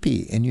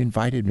creepy and you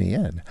invited me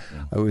in.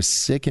 I was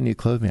sick and you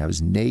clothed me. I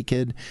was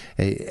naked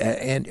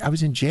and I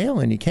was in jail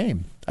and you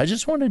came. I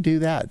just want to do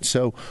that.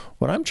 So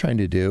what I'm trying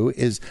to do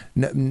is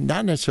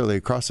not necessarily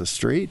across the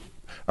street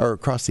or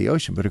across the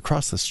ocean, but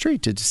across the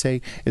street, to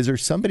say, is there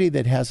somebody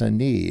that has a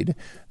need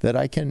that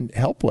I can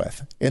help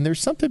with? And there's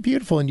something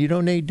beautiful, and you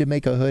don't need to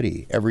make a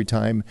hoodie every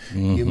time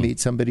you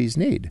meet somebody's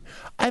need.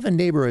 I have a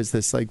neighbor who has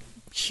this like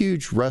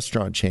huge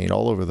restaurant chain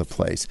all over the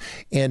place,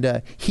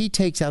 and he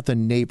takes out the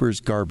neighbor's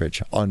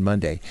garbage on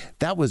Monday.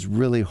 That was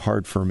really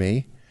hard for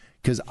me,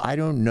 because I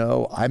don't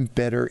know. I'm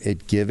better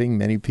at giving.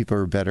 Many people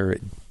are better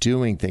at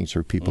doing things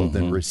for people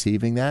than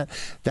receiving that.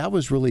 That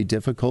was really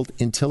difficult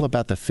until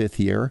about the 5th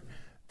year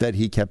that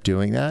he kept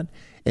doing that,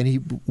 and he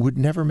would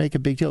never make a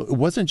big deal. It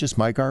wasn't just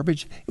my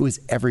garbage, it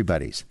was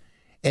everybody's.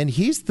 And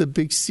he's the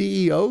big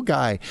CEO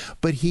guy,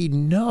 but he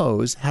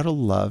knows how to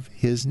love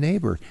his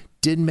neighbor.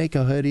 Didn't make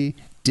a hoodie,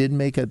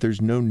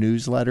 there's no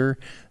newsletter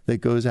that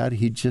goes out.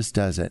 He just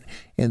does it.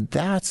 And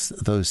that's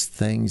those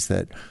things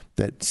that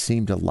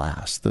seem to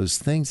last, those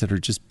things that are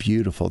just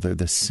beautiful. They're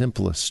the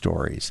simplest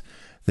stories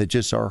that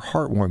just are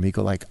heartwarming. You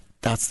go like,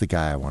 that's the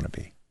guy I want to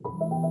be.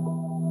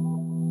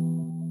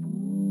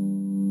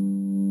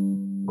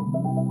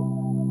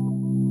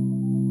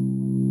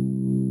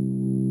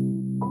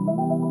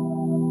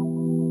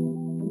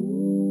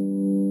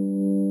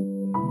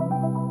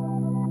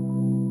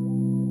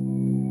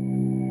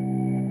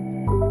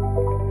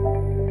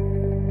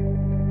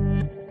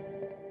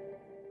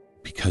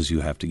 Because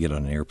you have to get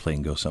on an airplane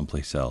and go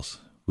someplace else,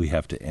 we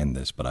have to end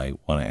this. But I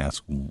want to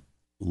ask,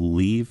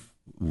 leave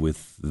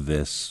with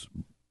this,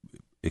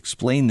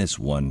 explain this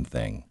one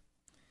thing.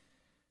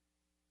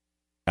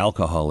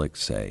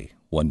 Alcoholics say,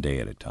 one day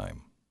at a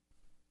time.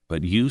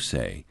 But you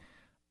say,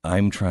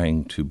 I'm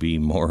trying to be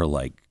more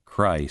like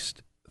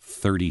Christ,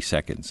 30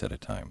 seconds at a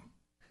time.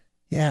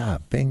 Yeah,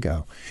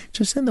 bingo.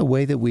 Just in the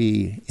way that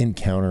we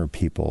encounter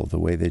people, the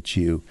way that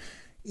you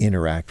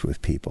interact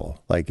with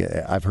people. Like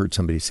I've heard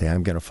somebody say,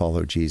 I'm going to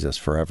follow Jesus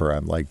forever.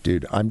 I'm like,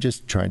 dude, I'm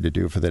just trying to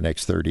do it for the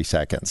next 30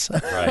 seconds.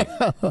 Right.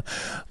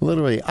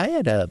 Literally, I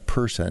had a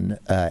person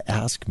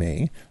ask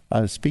me, I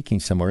was speaking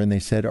somewhere, and they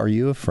said, are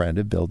you a friend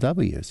of Bill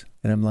W.'s?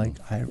 And I'm like,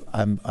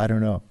 I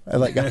don't know.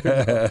 Like, I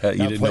don't know.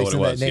 You didn't know what it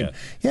was.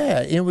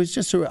 Yeah, it was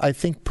just, I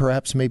think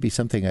perhaps maybe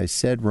something I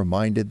said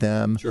reminded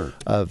them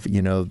of,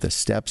 the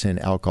steps in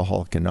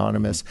Alcoholics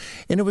Anonymous.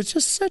 And it was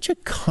just such a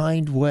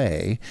kind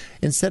way.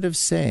 Instead of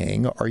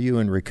saying, are you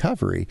in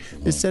recovery?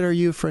 It said, are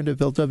you a friend of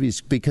Bill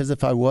W.'s? Because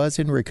if I was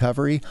in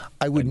recovery,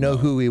 I would know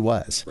who he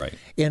was. Right.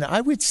 And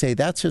I would say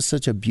that's just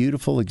such a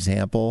beautiful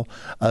example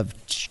of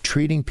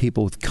treating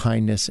people with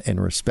kindness and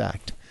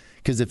respect.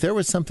 Because if there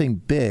was something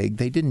big,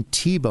 they didn't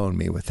T-bone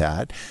me with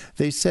that.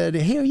 They said,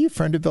 hey, are you a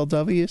friend of Bill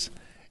W.'s?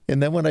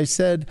 And then when I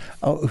said,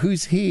 oh,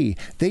 who's he?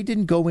 They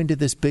didn't go into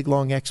this big,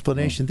 long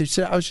explanation. They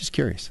said, I was just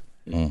curious.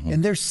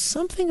 And there's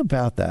something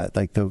about that,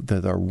 like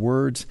our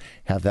words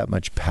have that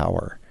much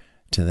power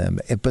to them,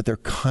 but they're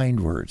kind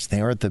words. They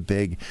aren't the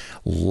big,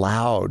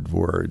 loud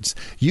words.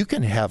 You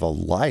can have a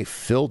life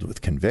filled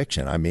with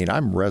conviction. I mean,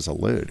 I'm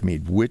resolute. I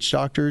mean, witch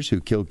doctors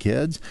who kill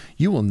kids,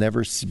 you will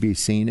never be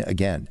seen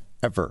again,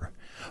 ever.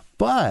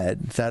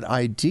 But that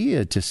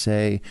idea to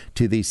say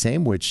to these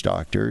same witch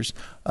doctors,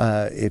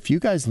 if you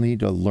guys need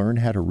to learn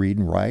how to read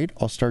and write,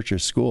 I'll start your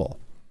school.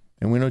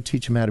 And we don't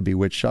teach them how to be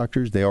witch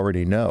doctors. They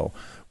already know.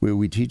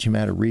 We teach them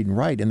how to read and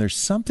write. And there's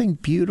something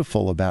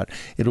beautiful about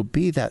it'll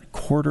be that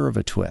quarter of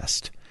a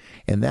twist.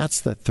 And that's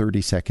the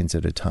 30 seconds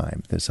at a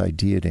time. This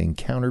idea to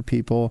encounter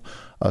people,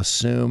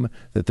 assume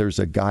that there's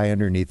a guy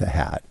underneath a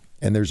hat.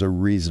 And there's a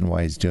reason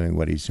why he's doing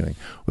what he's doing.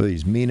 Whether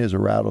he's mean as a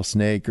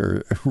rattlesnake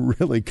or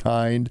really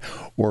kind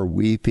or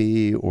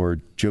weepy or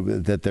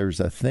that there's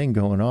a thing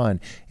going on.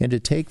 And to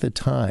take the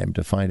time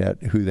to find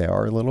out who they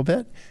are a little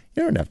bit.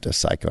 You don't have to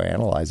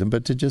psychoanalyze them,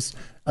 but to just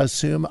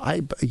assume,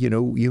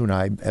 you and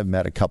I have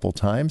met a couple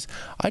times.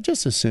 I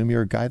just assume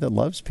you're a guy that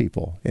loves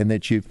people and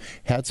that you've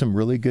had some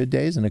really good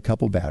days and a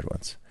couple bad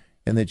ones.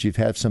 And that you've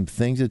had some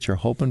things that you're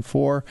hoping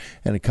for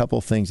and a couple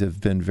things that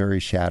have been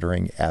very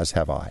shattering, as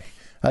have I.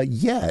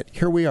 Yet,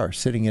 here we are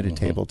sitting at a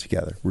table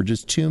together. We're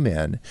just two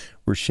men.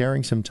 We're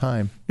sharing some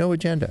time. No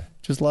agenda.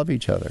 Just love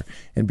each other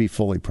and be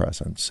fully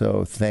present.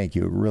 So thank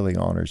you. It really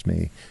honors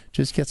me.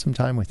 Just get some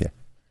time with you.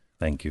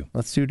 Thank you.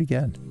 Let's do it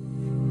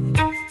again.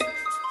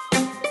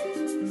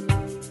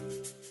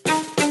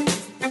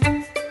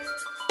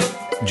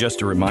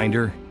 Just a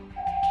reminder,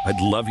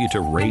 I'd love you to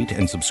rate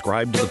and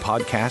subscribe to the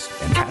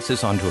podcast and pass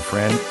this on to a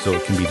friend so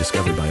it can be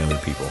discovered by other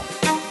people.